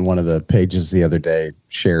Bigelow on one of the pages the other day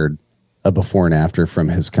shared a before and after from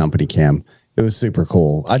his Company Cam. It was super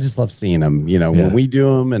cool. I just love seeing them, when we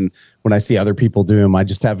do them, and when I see other people do them, I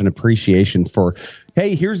just have an appreciation for,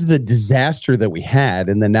 hey, here's the disaster that we had.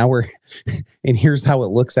 And then now and here's how it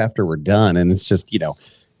looks after we're done. And it's just,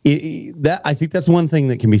 that I think that's one thing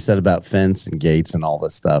that can be said about fence and gates and all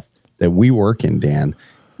this stuff that we work in, Dan,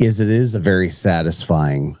 is it is a very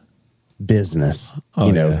satisfying business,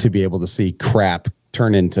 to be able to see crap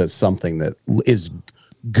turn into something that is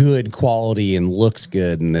good quality and looks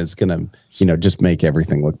good, and it's going to, just make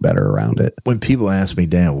everything look better around it. When people ask me,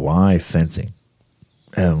 Dan, why fencing?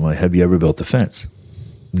 And I'm like, have you ever built a fence?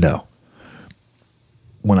 No.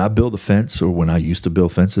 When I build a fence, or when I used to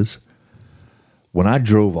build fences, when I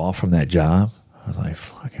drove off from that job, I was like,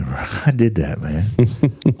 fucking, I did that, man.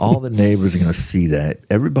 All the neighbors are going to see that.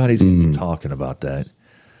 Everybody's going to be talking about that.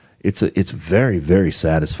 It's very, very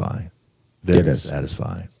satisfying. Very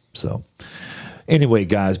satisfying. So anyway,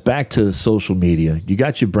 guys, back to social media. You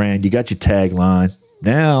got your brand, you got your tagline.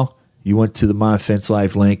 Now you went to the My Fence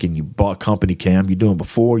Life link and you bought Company Cam. You're doing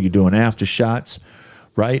before, you're doing after shots,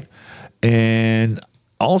 right? And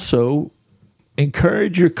also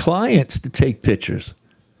encourage your clients to take pictures.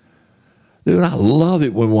 Dude, I love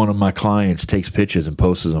it when one of my clients takes pictures and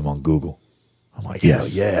posts them on Google. I'm like,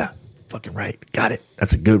 yes, yeah, fucking right. Got it.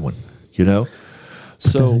 That's a good one,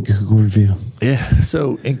 So Google review. Yeah,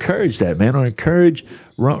 so encourage that, man. Or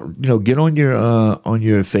get on your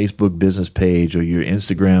Facebook business page or your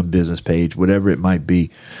Instagram business page, whatever it might be,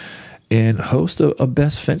 and host a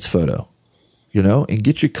best fence photo. And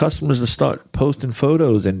get your customers to start posting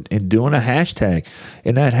photos and doing a hashtag,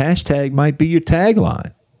 and that hashtag might be your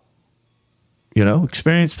tagline.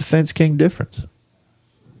 Experience the Fence King difference.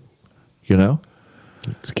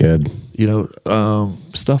 It's good.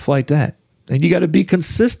 Stuff like that. And you got to be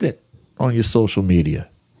consistent on your social media.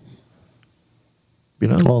 You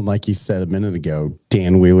know? Well, like you said a minute ago,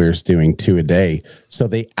 Dan Wheeler's doing 2 a day. So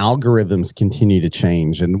the algorithms continue to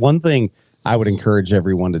change. And one thing I would encourage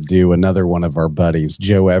everyone to do, another one of our buddies,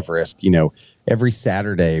 Joe Everest, every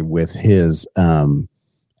Saturday with his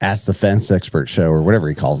Ask the Fence Expert show or whatever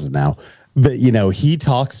he calls it now. But, he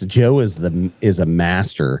talks, Joe is a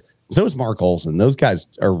master. So is Mark Olson. Those guys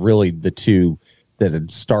are really the two that had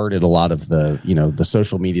started a lot of the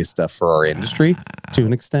social media stuff for our industry to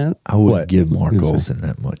an extent. I wouldn't give Mark Olson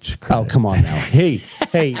that much credit. Oh, come on now. Hey,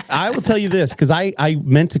 I will tell you this, because I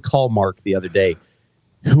meant to call Mark the other day.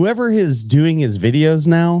 Whoever is doing his videos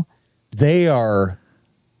now, they are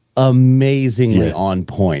amazingly on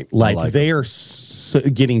point. Like they are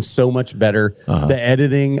getting so much better. The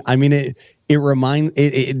editing, I mean, it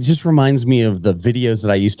just reminds me of the videos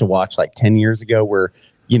that I used to watch like 10 years ago where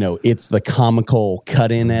it's the comical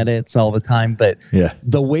cut-in edits all the time, but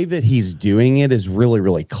the way that he's doing it is really,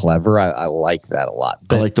 really clever. I like that a lot.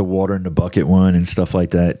 But I like the water in the bucket one and stuff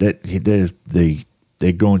like that.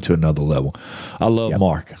 They're going to another level. I love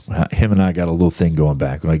Mark. Him and I got a little thing going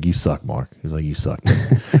back. Like, you suck, Mark. He's like, you suck.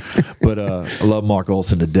 But I love Mark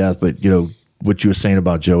Olson to death. But, what you were saying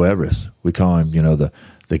about Joe Everest, we call him,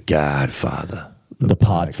 the Godfather. The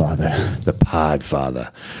Podfather. The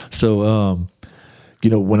Podfather. So,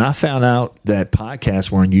 when I found out that podcasts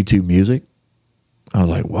were on YouTube Music, I was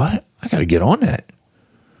like, what? I got to get on that.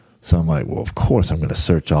 So I'm like, well, of course I'm going to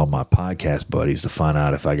search all my podcast buddies to find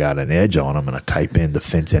out if I got an edge on them. And I type in the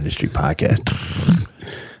Fence Industry Podcast.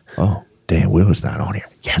 Oh, Dan Wheeler's not on here.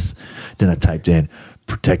 Yes. Then I typed in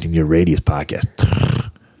Protecting Your Radius Podcast.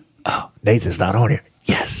 Oh, Nathan's not on here.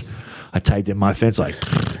 Yes. I typed in My Fence Life.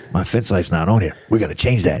 My Fence Life's not on here. We're going to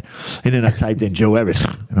change that. And then I typed in Joe Everest.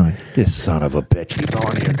 And I'm like, this son of a bitch, he's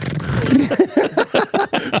on here.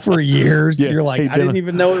 For years. You're like, I didn't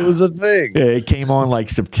even know it was a thing. Yeah, it came on like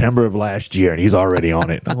September of last year, and he's already on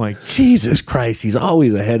it. I'm like, Jesus Christ, he's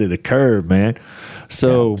always ahead of the curve, man.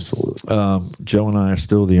 So Joe and I are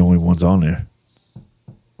still the only ones on there.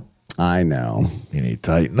 I know. You need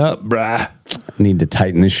to tighten up, brah. I need to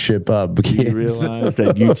tighten this ship up. You realize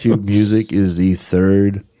that YouTube Music is the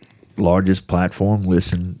third largest platform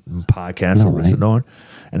podcasts listen on,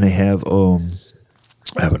 and they have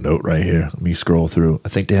I have a note right here. Let me scroll through. I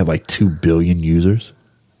think they have like 2 billion users.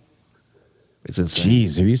 It's insane.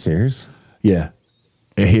 Jeez, are you serious? Yeah.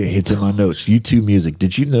 And here, it's in my notes. YouTube Music.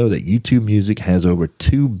 Did you know that YouTube Music has over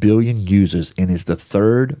 2 billion users and is the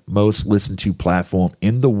third most listened to platform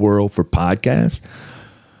in the world for podcasts?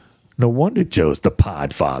 No wonder Joe's the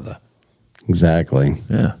Podfather. Exactly.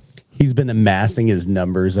 Yeah. He's been amassing his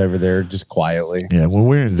numbers over there just quietly. Yeah, when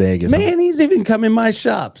we're in Vegas. Man, he's even come in my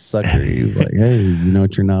shop, sucker. He's like, hey, you know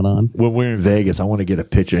what you're not on? When we're in Vegas, I want to get a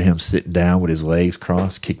picture of him sitting down with his legs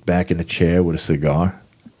crossed, kicked back in a chair with a cigar.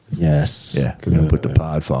 Yes. Yeah, we're going to put the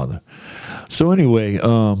Podfather. So anyway,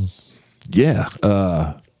 so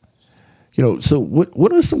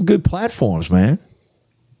what are some good platforms, man?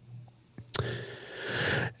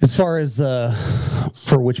 As far as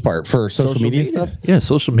for which part? For social media stuff? Yeah,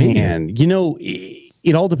 social media. And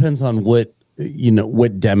it all depends on what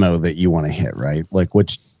demo that you want to hit, right? Like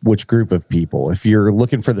which group of people. If you're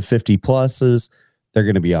looking for the 50 pluses, they're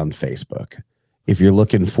going to be on Facebook. If you're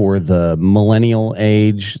looking for the millennial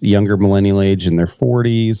age, younger millennial age in their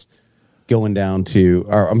 40s, going down to,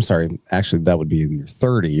 or I'm sorry, actually that would be in your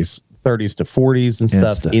 30s to 40s and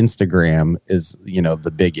stuff. Instagram is,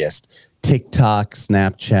 the biggest. TikTok,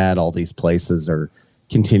 Snapchat, all these places are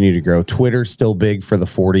continue to grow. Twitter's still big for the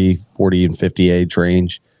 40 and 50 age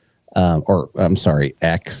range.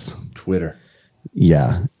 X. Twitter.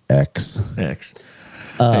 Yeah, X. Hey,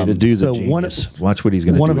 the dude's a genius. Watch what he's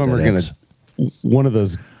going to do. One of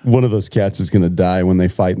those cats is going to die when they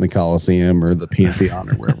fight in the Coliseum or the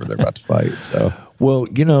Pantheon or wherever they're about to fight. So, well,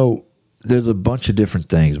 there's a bunch of different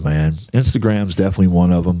things, man. Instagram's definitely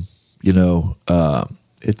one of them.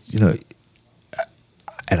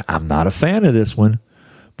 And I'm not a fan of this one,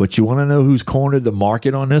 but you want to know who's cornered the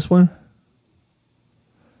market on this one?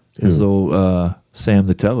 This old Sam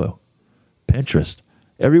Natello, Pinterest.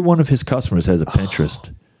 Every one of his customers has a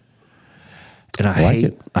Pinterest. And I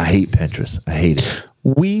hate Pinterest. I hate it.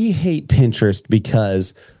 We hate Pinterest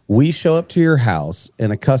because we show up to your house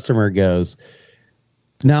and a customer goes,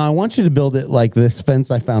 now I want you to build it like this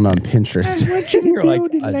fence I found on Pinterest. I want you to You're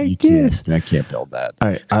build it like this. I can't build that. All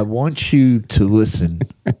right, I want you to listen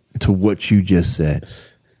to what you just said.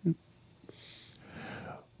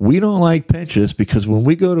 We don't like Pinterest because when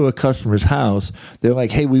we go to a customer's house, they're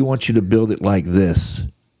like, hey, we want you to build it like this.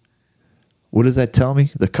 What does that tell me?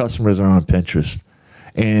 The customers are on Pinterest.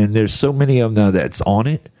 And there's so many of them now that's on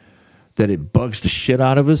it that it bugs the shit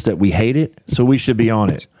out of us, that we hate it. So we should be on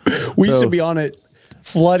it. We should be on it,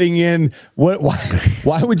 flooding in.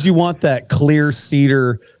 Why would you want that clear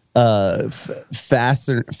cedar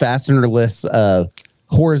fastenerless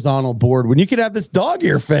horizontal board when you could have this dog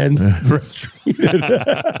ear fence? But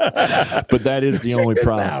that is the only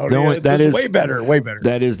problem. That is way better.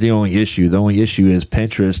 That is the only issue. The only issue is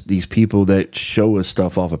Pinterest. These people that show us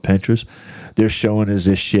stuff off of Pinterest, they're showing us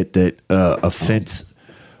this shit that a fence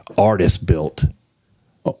artist built.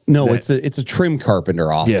 Oh, no, it's a trim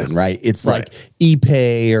carpenter often, right? It's right. like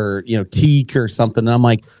Ipe or teak or something. And I'm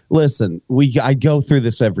like, listen, I go through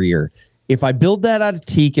this every year. If I build that out of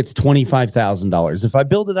teak, it's $25,000. If I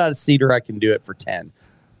build it out of cedar, I can do it for 10.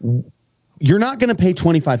 You're not going to pay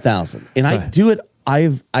 $25,000, and I do it.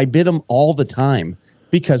 I bid them all the time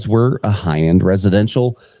because we're a high-end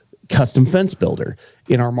residential custom fence builder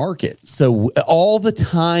in our market. So all the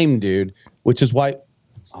time, dude. Which is why.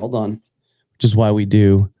 Hold on. Which is why we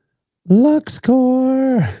do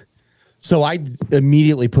LuxCore. So I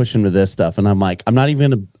immediately push him to this stuff, and I'm like, I'm not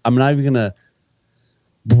even gonna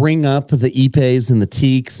bring up the Ipes and the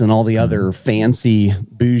teaks and all the other fancy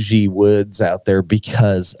bougie woods out there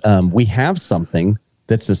because we have something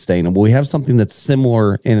that's sustainable. We have something that's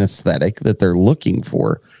similar in aesthetic that they're looking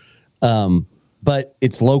for, but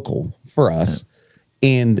it's local for us.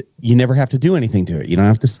 And you never have to do anything to it. You don't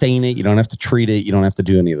have to stain it. You don't have to treat it. You don't have to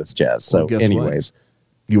do any of this jazz. So anyways. What?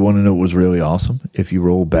 You want to know what was really awesome? If you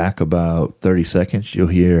roll back about 30 seconds, you'll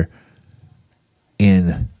hear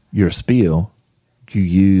in your spiel, you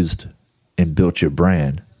used and built your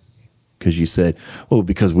brand. Because you said, well,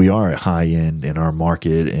 because we are at high end in our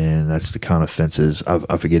market, and that's the kind of fences.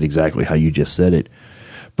 I forget exactly how you just said it.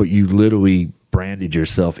 But you literally branded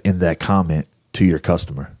yourself in that comment to your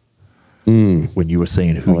customer. When you were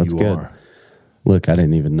saying who you are. Look, I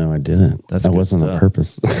didn't even know I did it. That wasn't on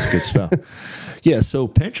purpose. That's good stuff. Yeah, so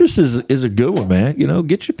Pinterest is a good one, man.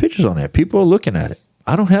 Get your pictures on there. People are looking at it.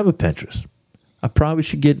 I don't have a Pinterest. I probably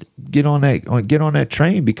should get on that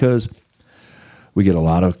train because we get a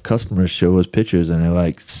lot of customers show us pictures and they're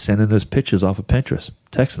like sending us pictures off of Pinterest,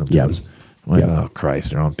 texting them to us. I'm like, oh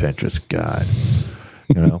Christ, they're on Pinterest. God.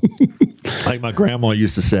 Like my grandma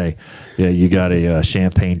used to say, yeah, you got a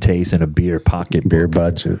champagne taste and a beer pocketbook. Beer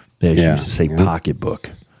budget. Yeah, she used to say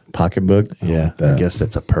pocketbook. Pocketbook? Yeah. I guess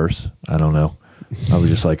that's a purse. I don't know. I was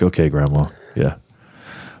just like, okay, grandma. Yeah.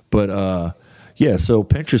 But, so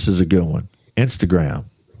Pinterest is a good one. Instagram.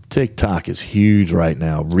 TikTok is huge right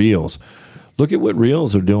now. Reels. Look at what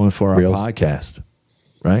Reels are doing for our podcast,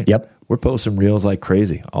 right? Yep. We're posting Reels like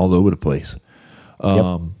crazy all over the place.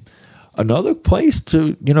 Another place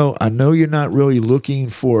to, I know you're not really looking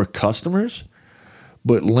for customers,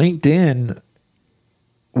 but LinkedIn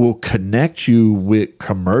will connect you with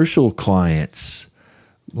commercial clients.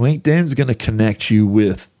 LinkedIn's going to connect you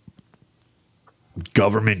with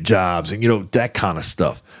government jobs and, that kind of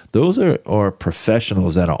stuff. Those are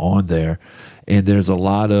professionals that are on there. And there's a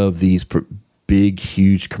lot of these big,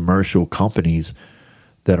 huge commercial companies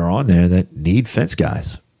that are on there that need fence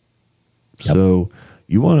guys. Yep. So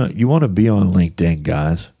you want to be on LinkedIn,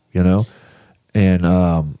 guys, and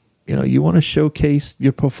you want to showcase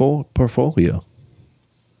your portfolio.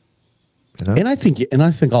 And I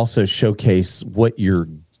think also showcase what you're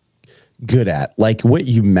good at, like what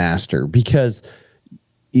you master, because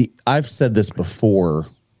I've said this before,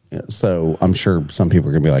 so I'm sure some people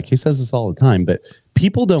are gonna be like, he says this all the time, but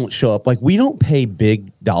people don't show up. Like, we don't pay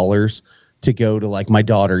big dollars to go to, like, my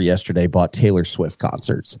daughter yesterday bought Taylor Swift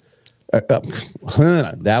concerts.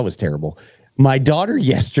 That was terrible. My daughter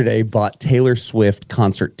yesterday bought Taylor Swift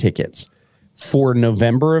concert tickets for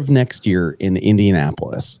November of next year in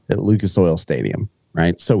Indianapolis at Lucas Oil Stadium,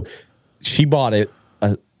 right? So she bought it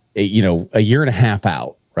a year and a half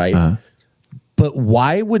out, right? Uh-huh. But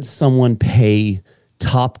why would someone pay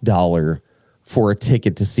top dollar for a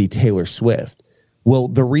ticket to see Taylor Swift? Well,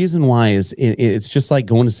 the reason why is it's just like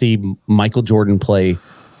going to see Michael Jordan play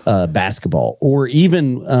basketball, or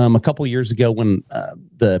even a couple of years ago when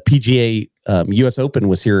the PGA U.S. Open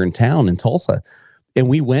was here in town in Tulsa, and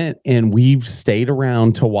we went and we stayed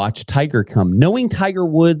around to watch Tiger come, knowing Tiger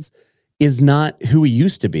Woods is not who he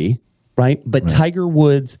used to be, right? But Tiger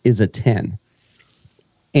Woods is a 10.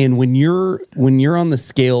 And when you're on the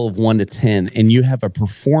scale of 1 to 10 and you have a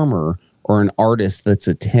performer or an artist that's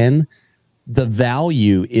a 10, the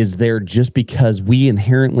value is there just because we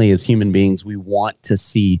inherently as human beings, we want to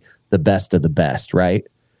see the best of the best, right?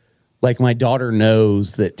 Like, my daughter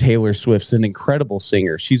knows that Taylor Swift's an incredible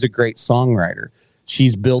singer. She's a great songwriter.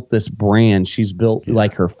 She's built this brand. She's built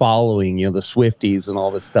like her following, the Swifties and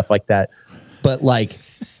all this stuff like that. but like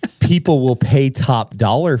people will pay top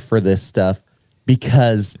dollar for this stuff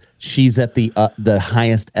because she's at the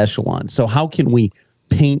highest echelon. So how can we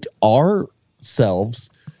paint ourselves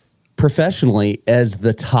professionally as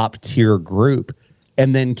the top tier group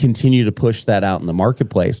and then continue to push that out in the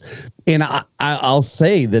marketplace? And I'll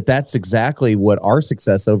say that that's exactly what our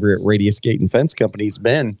success over at Radius Gate and Fence Company has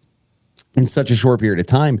been in such a short period of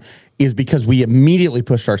time, is because we immediately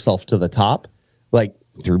pushed ourselves to the top, like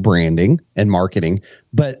through branding and marketing.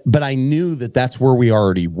 But I knew that that's where we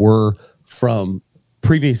already were from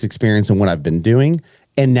previous experience and what I've been doing.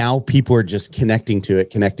 And now people are just connecting to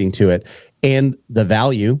it. And the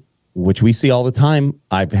value, which we see all the time,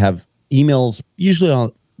 I have emails usually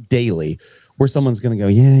on daily where someone's going to go,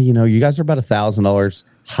 yeah, you guys are about $1,000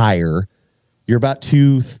 higher. You're about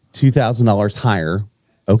 $2,000 higher.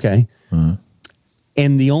 Okay. Mm-hmm.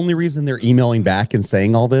 And the only reason they're emailing back and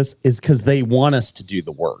saying all this is because they want us to do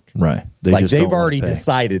the work. Right. They've already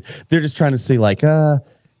decided. They're just trying to see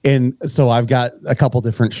and so I've got a couple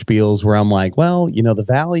different spiels where I'm like, well, the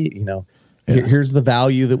value, here's the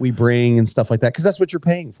value that we bring and stuff like that. Cause that's what you're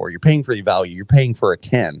paying for. You're paying for the value. You're paying for a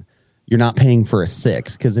 10. You're not paying for a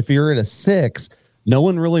 6. Cause if you're at a 6, no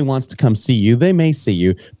one really wants to come see you. They may see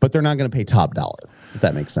you, but they're not going to pay top dollar. If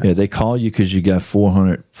that makes sense. Yeah. They call you cause you got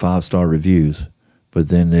 400 5-star reviews, but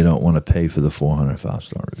then they don't want to pay for the 400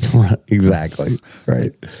 5-star reviews. Right. Exactly.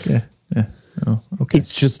 Right. Yeah. Yeah. Oh, okay.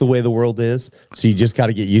 It's just the way the world is. So you just got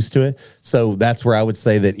to get used to it. So that's where I would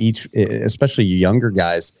say that especially you younger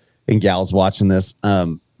guys and gals watching this,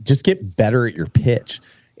 just get better at your pitch.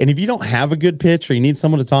 And if you don't have a good pitch or you need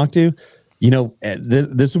someone to talk to,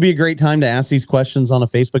 this would be a great time to ask these questions on a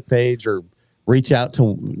Facebook page or reach out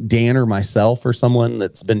to Dan or myself or someone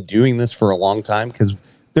that's been doing this for a long time. Because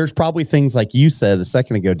there's probably things like you said a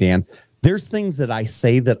second ago, Dan, there's things that I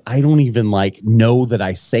say that I don't even know that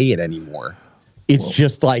I say it anymore. It's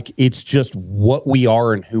just what we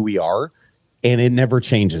are and who we are. And it never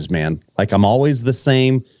changes, man. Like I'm always the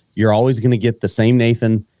same. You're always going to get the same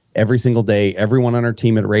Nathan every single day. Everyone on our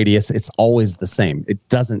team at Radius, it's always the same. It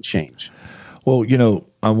doesn't change. Well,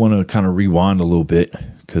 I want to kind of rewind a little bit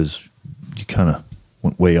because you kind of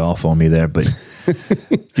went way off on me there. But,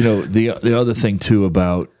 the other thing too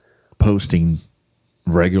about posting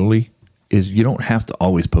regularly is you don't have to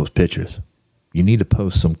always post pictures. You need to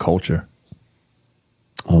post some culture.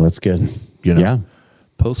 Oh, that's good. Yeah.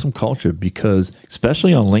 Post some culture because,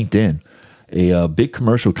 especially on LinkedIn, a big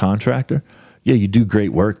commercial contractor, yeah, you do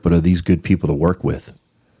great work, but are these good people to work with?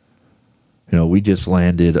 We just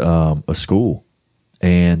landed a school,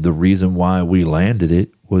 and the reason why we landed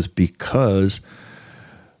it was because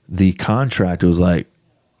the contractor was like,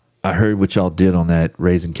 I heard what y'all did on that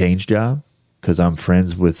Raising Cane's job because I'm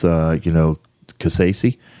friends with,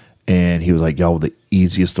 Casasi, and he was like, y'all were the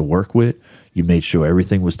easiest to work with. You made sure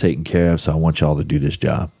everything was taken care of, so I want y'all to do this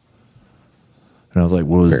job. And I was like,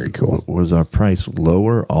 well, very cool. Was our price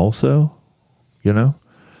lower also?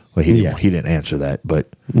 Well, he didn't answer that,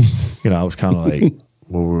 but I was kind of like,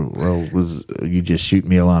 well, was you just shooting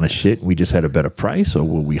me a lot of shit? And we just had a better price, or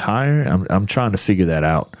were we higher? I'm trying to figure that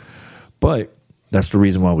out, but that's the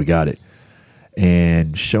reason why we got it.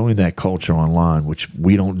 And showing that culture online, which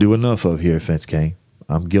we don't do enough of here at Fence King,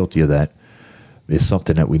 I'm guilty of that, is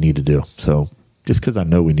something that we need to do. So just because I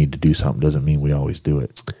know we need to do something doesn't mean we always do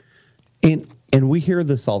it. And we hear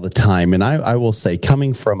this all the time. And I will say,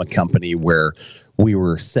 coming from a company where we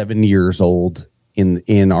were 7 years old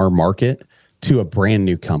in our market to a brand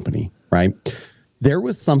new company, right? There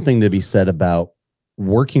was something to be said about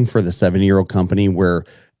working for the 7-year-old company where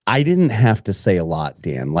I didn't have to say a lot,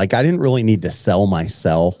 Dan. Like I didn't really need to sell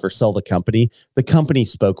myself or sell the company. The company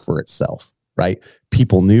spoke for itself, right?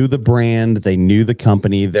 People knew the brand. They knew the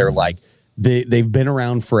company. They're like, they've been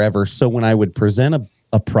around forever. So when I would present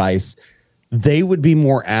a price, they would be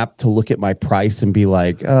more apt to look at my price and be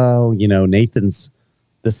like, oh, Nathan's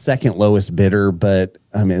the second lowest bidder, but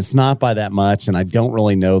I mean, it's not by that much. And I don't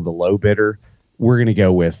really know the low bidder. We're going to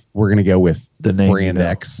go with the name brand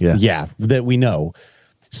X. Yeah, that we know.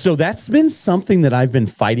 So that's been something that I've been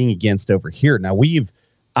fighting against over here. Now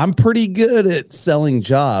I'm pretty good at selling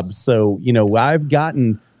jobs. So, I've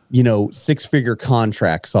gotten, 6-figure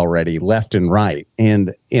contracts already left and right.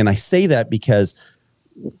 And I say that because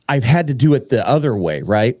I've had to do it the other way,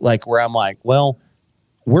 right? Like where I'm like, well,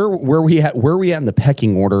 where we at in the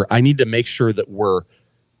pecking order? I need to make sure that we're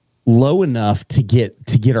low enough to get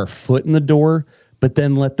our foot in the door, but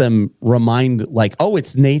then let them remind like, oh,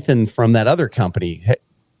 it's Nathan from that other company. Hey,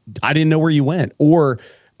 I didn't know where you went. Or,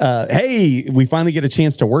 hey, we finally get a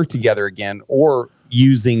chance to work together again, or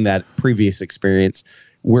using that previous experience.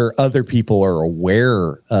 where other people are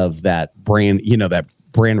aware of that brand, that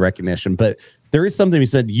brand recognition. But there is something we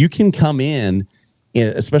said, you can come in,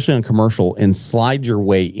 especially on commercial, and slide your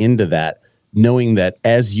way into that, knowing that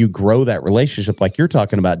as you grow that relationship, like you're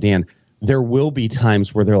talking about, Dan, there will be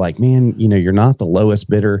times where they're like, man, you're not the lowest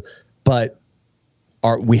bidder, but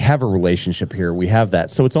we have a relationship here. We have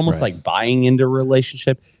that. So it's almost like buying into a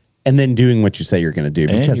relationship and then doing what you say you're going to do,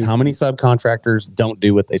 because how many subcontractors don't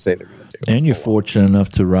do what they say they're going to do? And you're fortunate enough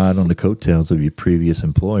to ride on the coattails of your previous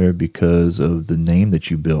employer because of the name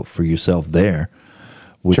that you built for yourself there,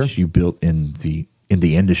 which you built in the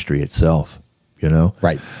industry itself,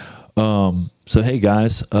 Right. So, hey,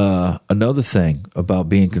 guys, another thing about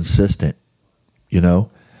being consistent, you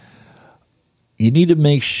need to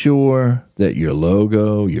make sure that your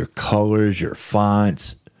logo, your colors, your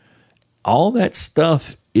fonts, all that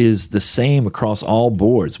stuff is the same across all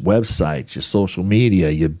boards, websites, your social media,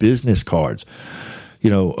 your business cards.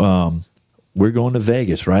 We're going to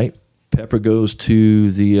Vegas, right? Pepper goes to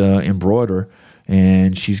the embroiderer,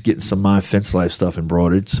 and she's getting some My Fence Life stuff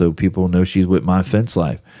embroidered so people know she's with My Fence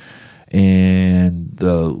Life. And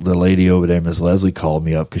the lady over there, Miss Leslie, called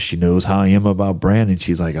me up because she knows how I am about branding.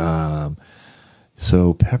 She's like,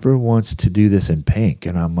 so Pepper wants to do this in pink.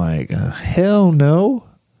 And I'm like, hell no,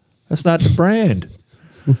 that's not the brand.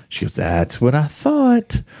 She goes, that's what I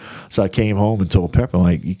thought. So I came home and told Pepper,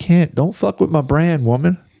 like, don't fuck with my brand,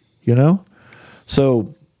 woman,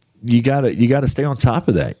 So you gotta stay on top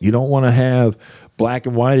of that. You don't want to have black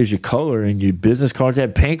and white as your color and your business cards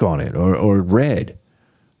have pink on it or red.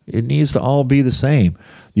 It needs to all be the same.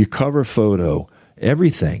 Your cover photo,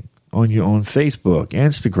 everything on Facebook,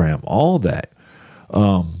 Instagram, all that.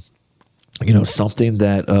 Something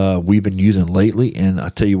that we've been using lately, and I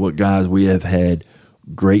tell you what, guys, we have had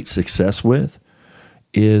great success with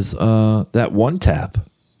is that one tap,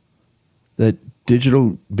 that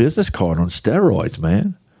digital business card on steroids,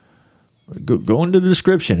 man. Go into the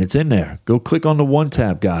description. It's in there. Go click on the one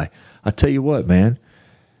tap guy. I tell you what, man,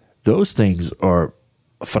 those things are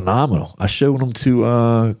phenomenal. I showed them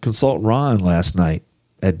to consultant Ron last night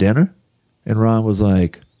at dinner, and Ron was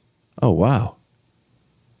like, oh, wow.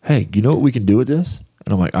 Hey, you know what we can do with this?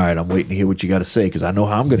 And I'm like, all right, I'm waiting to hear what you got to say because I know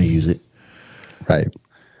how I'm going to use it. Right.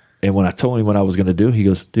 And when I told him what I was going to do, he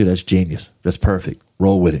goes, dude, that's genius. That's perfect.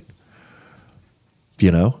 Roll with it.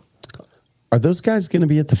 Are those guys going to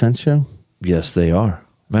be at the fence show? Yes, they are.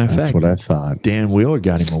 Matter of fact, that's what I thought. Dan Wheeler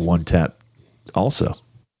got him a one tap also.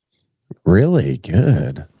 Really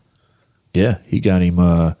good. Yeah, he got him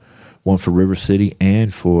one for River City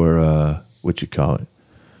and for what you call it.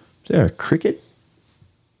 Is there a cricket?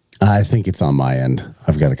 I think it's on my end.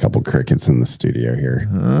 I've got a couple crickets in the studio here.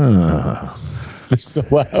 They're so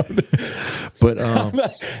loud. But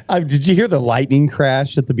did you hear the lightning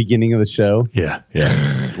crash at the beginning of the show? Yeah.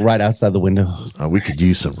 Right outside the window. We could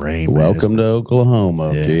use some rain. Welcome to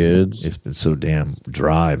Oklahoma, kids. It's been so damn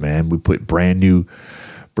dry, man. We put brand new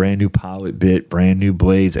pilot bit, brand new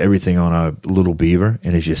blades, everything on our little beaver,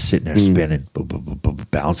 and it's just sitting there spinning,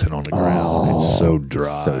 bouncing on the ground. It's so dry.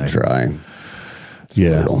 So dry.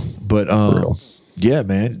 Yeah. Brutal. But yeah,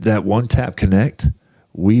 man, that one tap connect,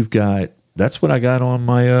 that's what I got on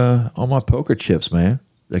my poker chips, man.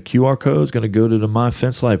 The QR code is going to go to the My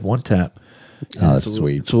Fence Life one tap. Oh, that's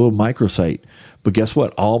sweet. It's a little microsite. But guess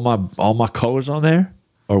what? All my colors on there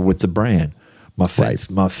are with the brand. My fence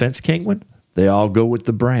Kingwin, they all go with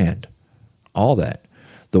the brand. All that.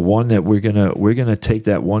 The one that we're gonna take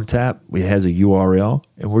that one tap, it has a URL,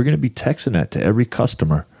 and we're gonna be texting that to every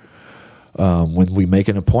customer when we make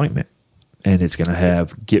an appointment. And it's gonna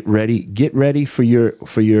have get ready for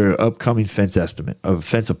your upcoming fence estimate, or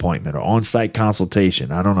fence appointment, or on-site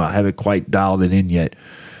consultation. I don't know. I haven't quite dialed it in yet,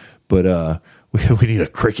 but we need a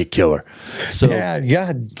cricket killer. So yeah.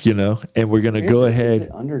 And we're gonna go ahead. Is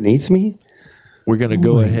it underneath me? We're gonna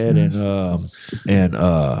go ahead and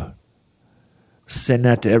send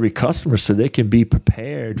that to every customer so they can be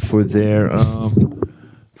prepared for their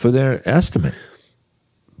estimate.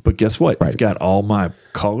 But guess what? Right. It's got all my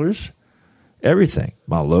colors, everything,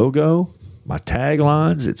 my logo, my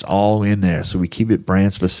taglines. It's all in there, so we keep it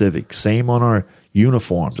brand specific. Same on our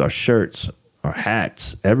uniforms, our shirts, our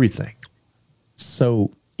hats, everything.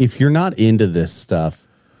 So if you're not into this stuff,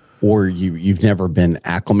 or you've never been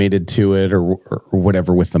acclimated to it, or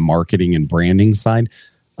whatever with the marketing and branding side,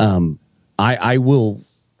 I will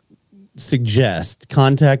suggest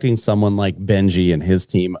contacting someone like Benji and his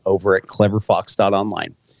team over at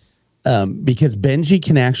cleverfox.online. Because Benji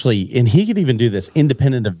can actually, and he could even do this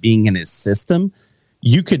independent of being in his system.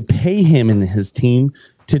 You could pay him and his team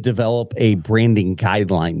to develop a branding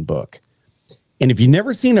guideline book. And if you've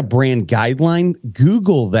never seen a brand guideline,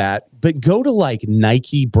 Google that, but go to like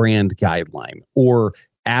Nike brand guideline or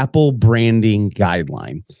Apple branding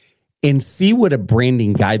guideline and see what a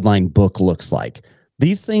branding guideline book looks like.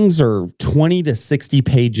 These things are 20 to 60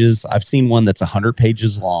 pages. I've seen one that's 100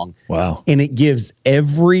 pages long. Wow. And it gives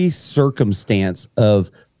every circumstance of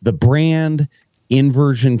the brand,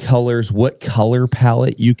 inversion colors, what color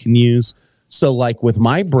palette you can use. So like with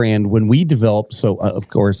my brand, when we developed, of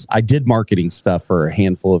course, I did marketing stuff for a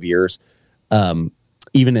handful of years,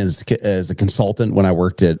 even as a consultant when I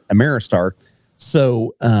worked at Ameristar.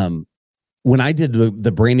 So when I did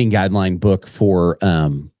the branding guideline book for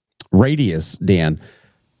Radius, Dan,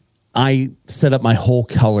 I set up my whole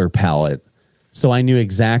color palette. So I knew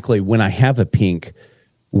exactly when I have a pink,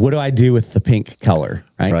 what do I do with the pink color,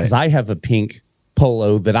 right? Because I have a pink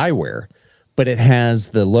polo that I wear, but it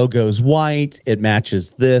has the logos white. It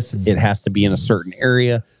matches this. It has to be in a certain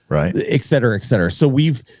area, right? Et cetera, et cetera. So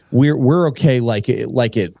we're okay. Like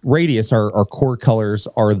at Radius, our core colors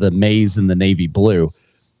are the maize and the navy blue,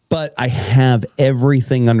 but I have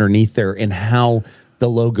everything underneath there and how the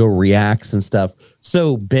logo reacts and stuff.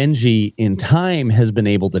 So Benji in time has been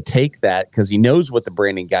able to take that because he knows what the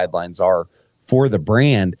branding guidelines are for the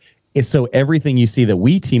brand. And so everything you see that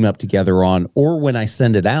we team up together on, or when I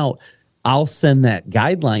send it out, I'll send that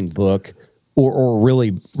guideline book or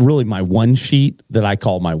really my one sheet that I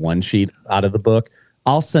call my one sheet out of the book.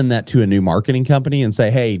 I'll send that to a new marketing company and say,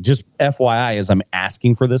 hey, just FYI, as I'm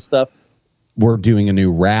asking for this stuff, we're doing a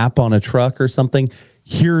new wrap on a truck or something.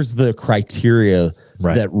 Here's the criteria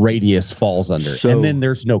that Radius falls under. So, and then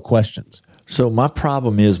there's no questions. So my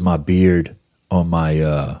problem is my beard on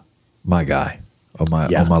my my guy,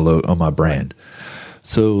 on my brand.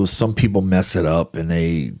 So some people mess it up and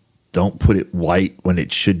they don't put it white when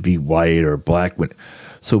it should be white or black.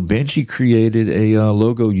 So Benji created a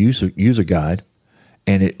logo user guide,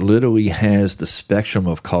 and it literally has the spectrum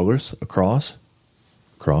of colors across,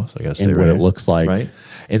 I guess, and what it looks like, right?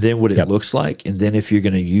 And then what it looks like, and then if you're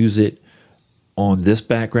going to use it on this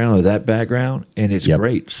background or that background, and it's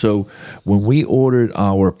great. So when we ordered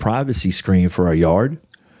our privacy screen for our yard,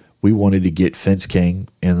 we wanted to get Fence King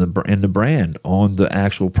and the brand on the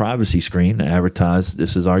actual privacy screen to advertise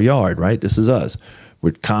this is our yard, right? This is us.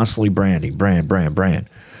 We're constantly branding, brand.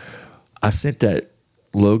 I sent that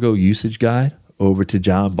logo usage guide over to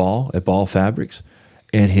John Ball at Ball Fabrics,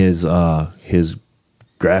 and his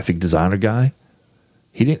graphic designer guy.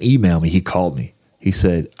 He didn't email me. He called me. He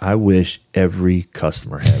said, I wish every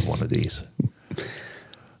customer had one of these. I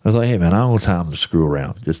was like, hey, man, I don't have time to screw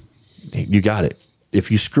around. Just, you got it.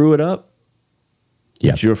 If you screw it up,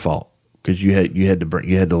 it's your fault because you had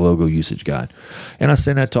the logo usage guide. And I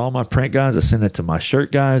send that to all my print guys. I send that to my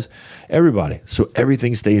shirt guys, everybody. So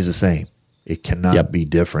everything stays the same. It cannot be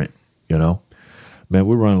different, you know? Man,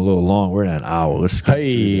 we're running a little long. We're at an hour. Let's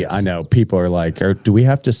I know. People are like, do we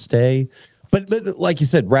have to stay? But like you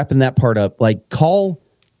said, wrapping that part up, like call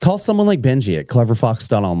someone like Benji at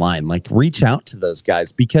cleverfox.online. Like reach out to those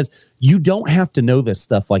guys because you don't have to know this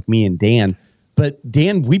stuff like me and Dan. But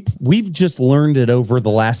Dan, we've just learned it over the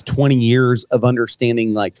last 20 years of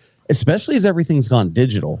understanding, like, especially as everything's gone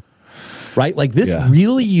digital, right? Like this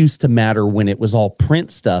really used to matter when it was all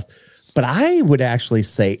print stuff. But I would actually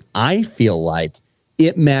say I feel like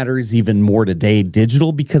it matters even more today,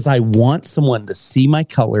 digital, because I want someone to see my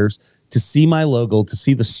colors, to see my logo, to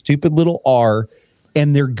see the stupid little R,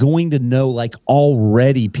 and they're going to know, like,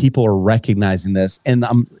 already people are recognizing this. And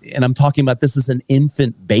I'm talking about this as an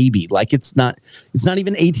infant baby. Like it's not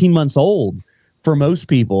even 18 months old for most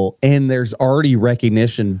people. And there's already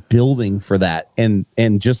recognition building for that. And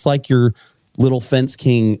just like your little Fence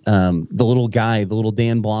King, the little guy, the little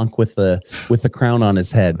Dan Blanc with the crown on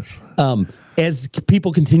his head, as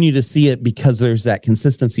people continue to see it, because there's that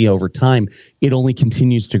consistency over time, it only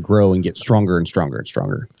continues to grow and get stronger and stronger and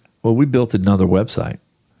stronger. Well, we built another website,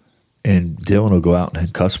 and Dylan will go out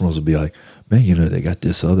and customers will be like, man, you know, they got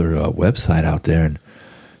this other website out there, and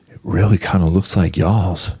it really kind of looks like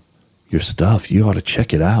your stuff. You ought to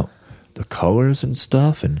check it out. The colors and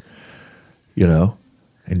stuff, and, you know,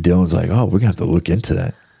 and Dylan's like, oh, we're going to have to look into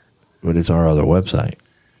that. But it's our other website.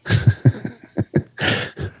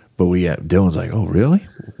 But Dylan's like, oh, really?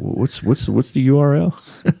 What's the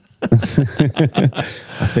URL?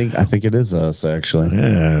 I think it is us, actually.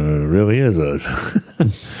 Yeah, it really is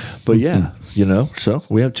us. But yeah, you know, so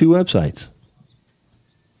we have two websites.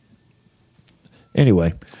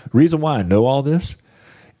 Anyway, reason why I know all this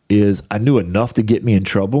is I knew enough to get me in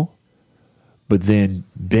trouble, but then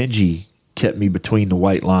Benji kept me between the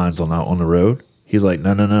white lines on the road. He's like,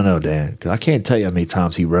 no, Dan, because I can't tell you how many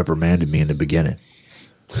times he reprimanded me in the beginning.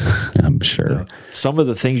 I'm sure. Some of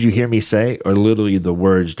the things you hear me say are literally the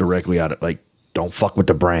words directly out of, like, don't fuck with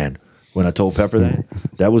the brand. When I told Pepper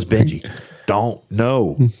that was Benji. Don't,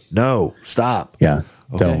 no, stop. Yeah.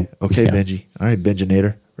 Okay, Benji. All right,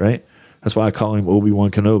 Benjinator, right? That's why I call him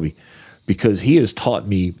Obi-Wan Kenobi, because he has taught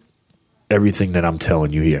me everything that I'm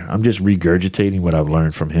telling you here. I'm just regurgitating what I've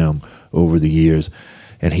learned from him over the years,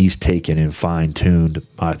 and he's taken and fine-tuned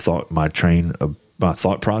my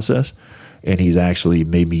thought process, and he's actually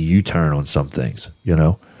made me U-turn on some things, you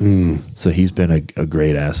know? So he's been a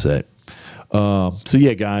great asset. So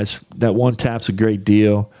yeah, guys, that one tap's a great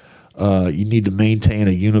deal. You need to maintain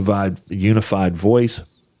a unified voice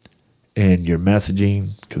in your messaging,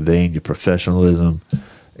 conveying your professionalism,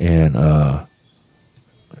 and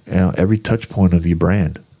every touch point of your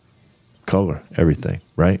brand, color, everything,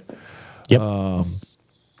 right? Yep.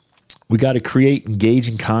 We got to create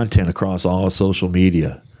engaging content across all social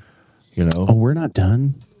media. You know. Oh, we're not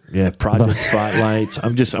done. Yeah, project spotlights.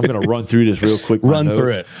 I'm going to run through this real quick. Run through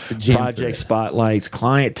it. Project spotlights,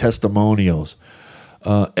 client testimonials,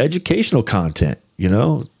 educational content. You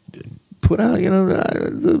know, put out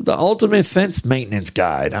the ultimate fence maintenance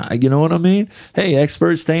guide. You know what I mean? Hey,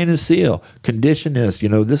 expert stain and seal, condition this. You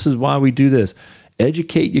know, this is why we do this.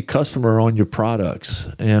 Educate your customer on your products,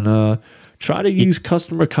 and try to use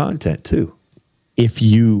customer content too. If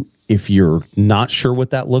you're not sure what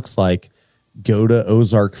that looks like, go to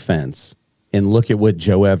Ozark Fence and look at what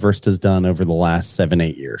Joe Everest has done over the last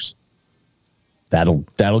 7-8 years. That'll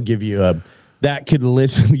give you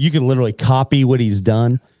you can literally copy what he's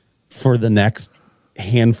done for the next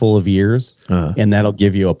handful of years, and that'll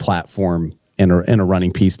give you a platform and a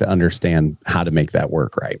running piece to understand how to make that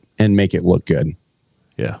work right and make it look good.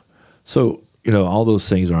 Yeah. So, you know, all those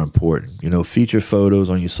things are important. You know, feature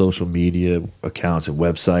photos on your social media accounts and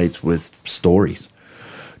websites with stories.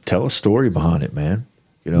 Tell a story behind it, man.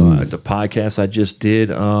 You know, the podcast I just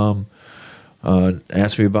did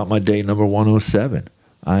asked me about my day number 107.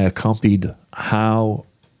 I accompanied how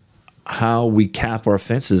we cap our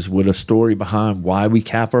fences with a story behind why we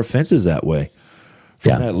cap our fences that way.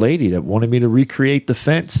 From that lady that wanted me to recreate the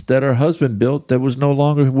fence that her husband built that was no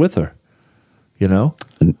longer with her. You know?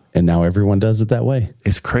 And now everyone does it that way.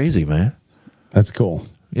 It's crazy, man. That's cool.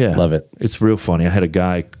 Yeah. Love it. It's real funny. I had a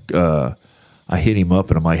guy, I hit him up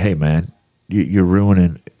and I'm like, hey, man, you're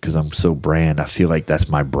ruining, because I'm so brand. I feel like that's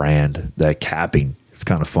my brand, that capping. It's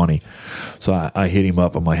kind of funny. So I hit him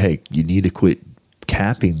up. I'm like, hey, you need to quit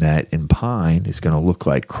capping that in pine. It's going to look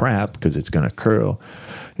like crap because it's going to curl.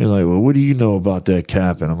 You're like, well, what do you know about that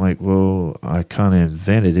cap? And I'm like, well, I kind of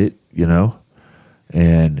invented it, you know?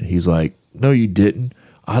 And he's like, no, you didn't.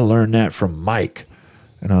 I learned that from Mike.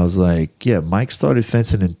 And I was like, yeah, Mike started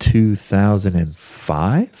fencing in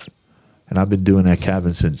 2005. And I've been doing that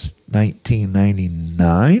cabin since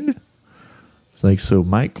 1999. It's like, so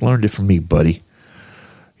Mike learned it from me, buddy.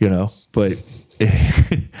 You know, but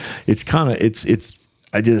it's kind of,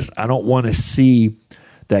 I don't want to see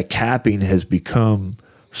that capping has become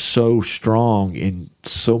so strong and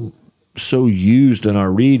so used in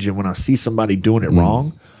our region. When I see somebody doing it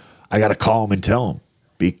wrong, I got to call them and tell them.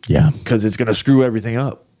 Because it's going to screw everything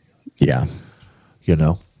up. Yeah. You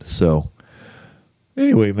know, so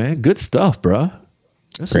anyway, man, good stuff, bro.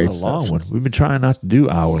 This is a long one. We've been trying not to do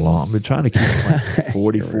hour long. I've been trying to keep it like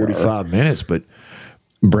 40, 45 minutes, but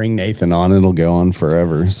bring Nathan on. It'll go on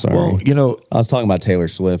forever. Sorry. Well, you know, I was talking about Taylor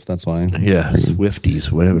Swift. That's why. Yeah.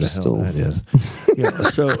 Swifties, whatever the hell that is.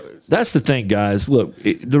 So that's the thing, guys. Look,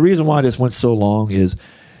 the reason why this went so long is,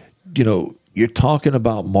 you know, you're talking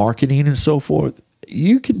about marketing and so forth.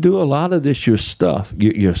 You can do a lot of this yourself.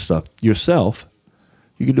 You can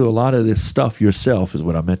do a lot of this stuff yourself, is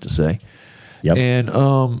what I meant to say. Yep.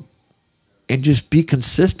 And just be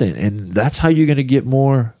consistent, and that's how you're going to get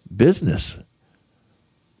more business.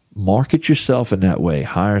 Market yourself in that way.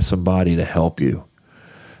 Hire somebody to help you.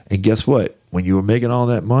 And guess what? When you were making all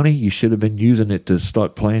that money, you should have been using it to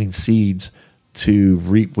start planting seeds to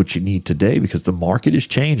reap what you need today, because the market is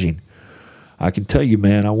changing. I can tell you,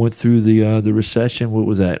 man, I went through the recession. What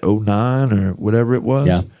was that, 09 or whatever it was?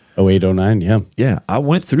 Yeah, 08, 09, yeah. Yeah, I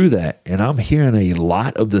went through that, and I'm hearing a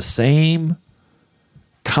lot of the same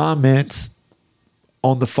comments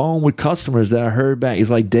on the phone with customers that I heard back.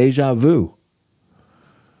 It's like deja vu.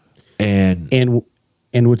 And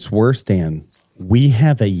what's worse, Dan, we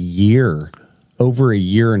have over a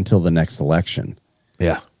year until the next election.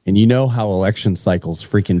 Yeah. And you know how election cycles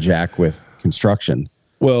freaking jack with construction.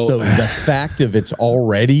 Well, so the fact of it's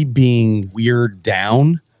already being weird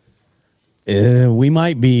down we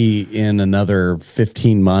might be in another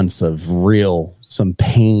 15 months of some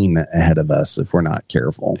pain ahead of us if we're not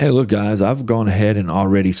careful. Hey, look, guys, I've gone ahead and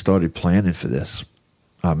already started planning for this.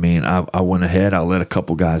 I mean, I went ahead. I let a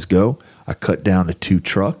couple guys go. I cut down to 2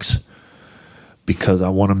 trucks because I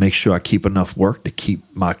want to make sure I keep enough work to keep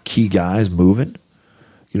my key guys moving.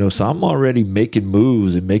 So I'm already making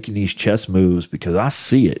moves and making these chess moves because I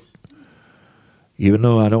see it. Even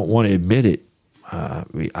though I don't want to admit it,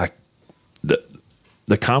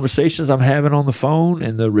 the conversations I'm having on the phone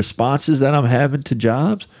and the responses that I'm having to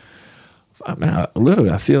jobs, literally,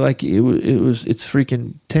 I feel like it's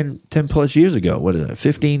freaking 10 plus years ago. What is it?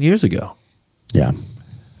 15 years ago. Yeah.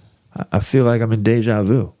 I feel like I'm in deja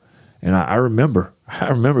vu. And I remember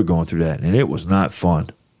going through that, and it was not fun.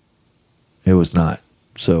 It was not.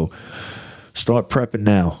 So start prepping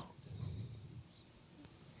now.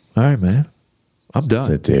 All right, man. I'm done. That's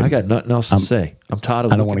it, dude. I got nothing else to say. I'm tired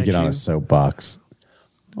of I don't want to get on a soapbox.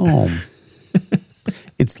 Oh,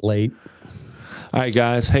 it's late. All right,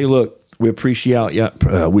 guys. Hey, look, we appreciate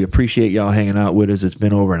y'all hanging out with us. It's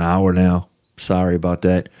been over an hour now. Sorry about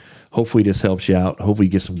that. Hopefully this helps you out. Hopefully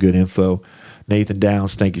you get some good info. Nathan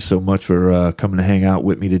Downs, thank you so much for coming to hang out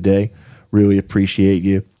with me today. Really appreciate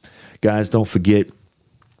you. Guys, don't forget,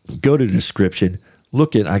 go to the description.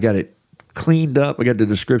 I got it cleaned up. I got the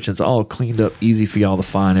descriptions all cleaned up, easy for y'all to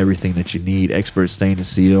find everything that you need. Expert Stain and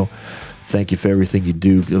Seal. Thank you for everything you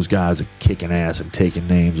do. Those guys are kicking ass and taking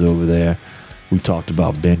names over there. We talked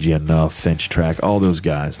about Benji enough, Finch Track, all those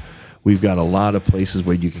guys. We've got a lot of places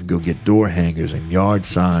where you can go get door hangers and yard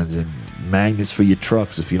signs and magnets for your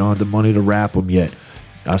trucks if you don't have the money to wrap them yet.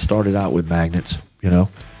 I started out with magnets. You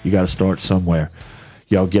got to start somewhere.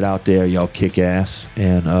 Y'all get out there, y'all kick ass,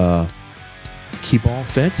 and keep on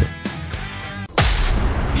fencing.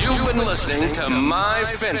 You've been listening to My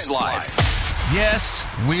Fence Life. Yes,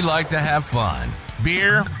 we like to have fun.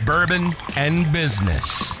 Beer, bourbon, and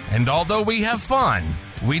business. And although we have fun,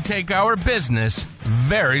 we take our business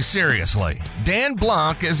very seriously. Dan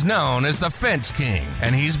Blanc is known as the Fence King,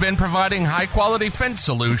 and he's been providing high-quality fence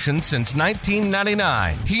solutions since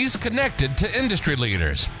 1999. He's connected to industry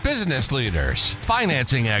leaders, business leaders,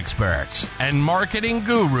 financing experts, and marketing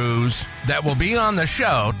gurus that will be on the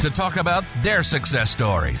show to talk about their success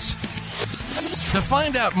stories. To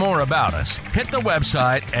find out more about us, hit the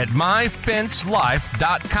website at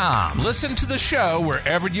myfencelife.com. Listen to the show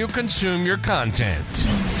wherever you consume your content.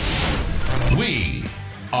 We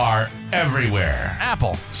are everywhere.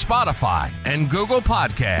 Apple, Spotify, and Google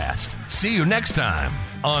Podcast. See you next time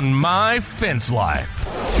on My Fence Life.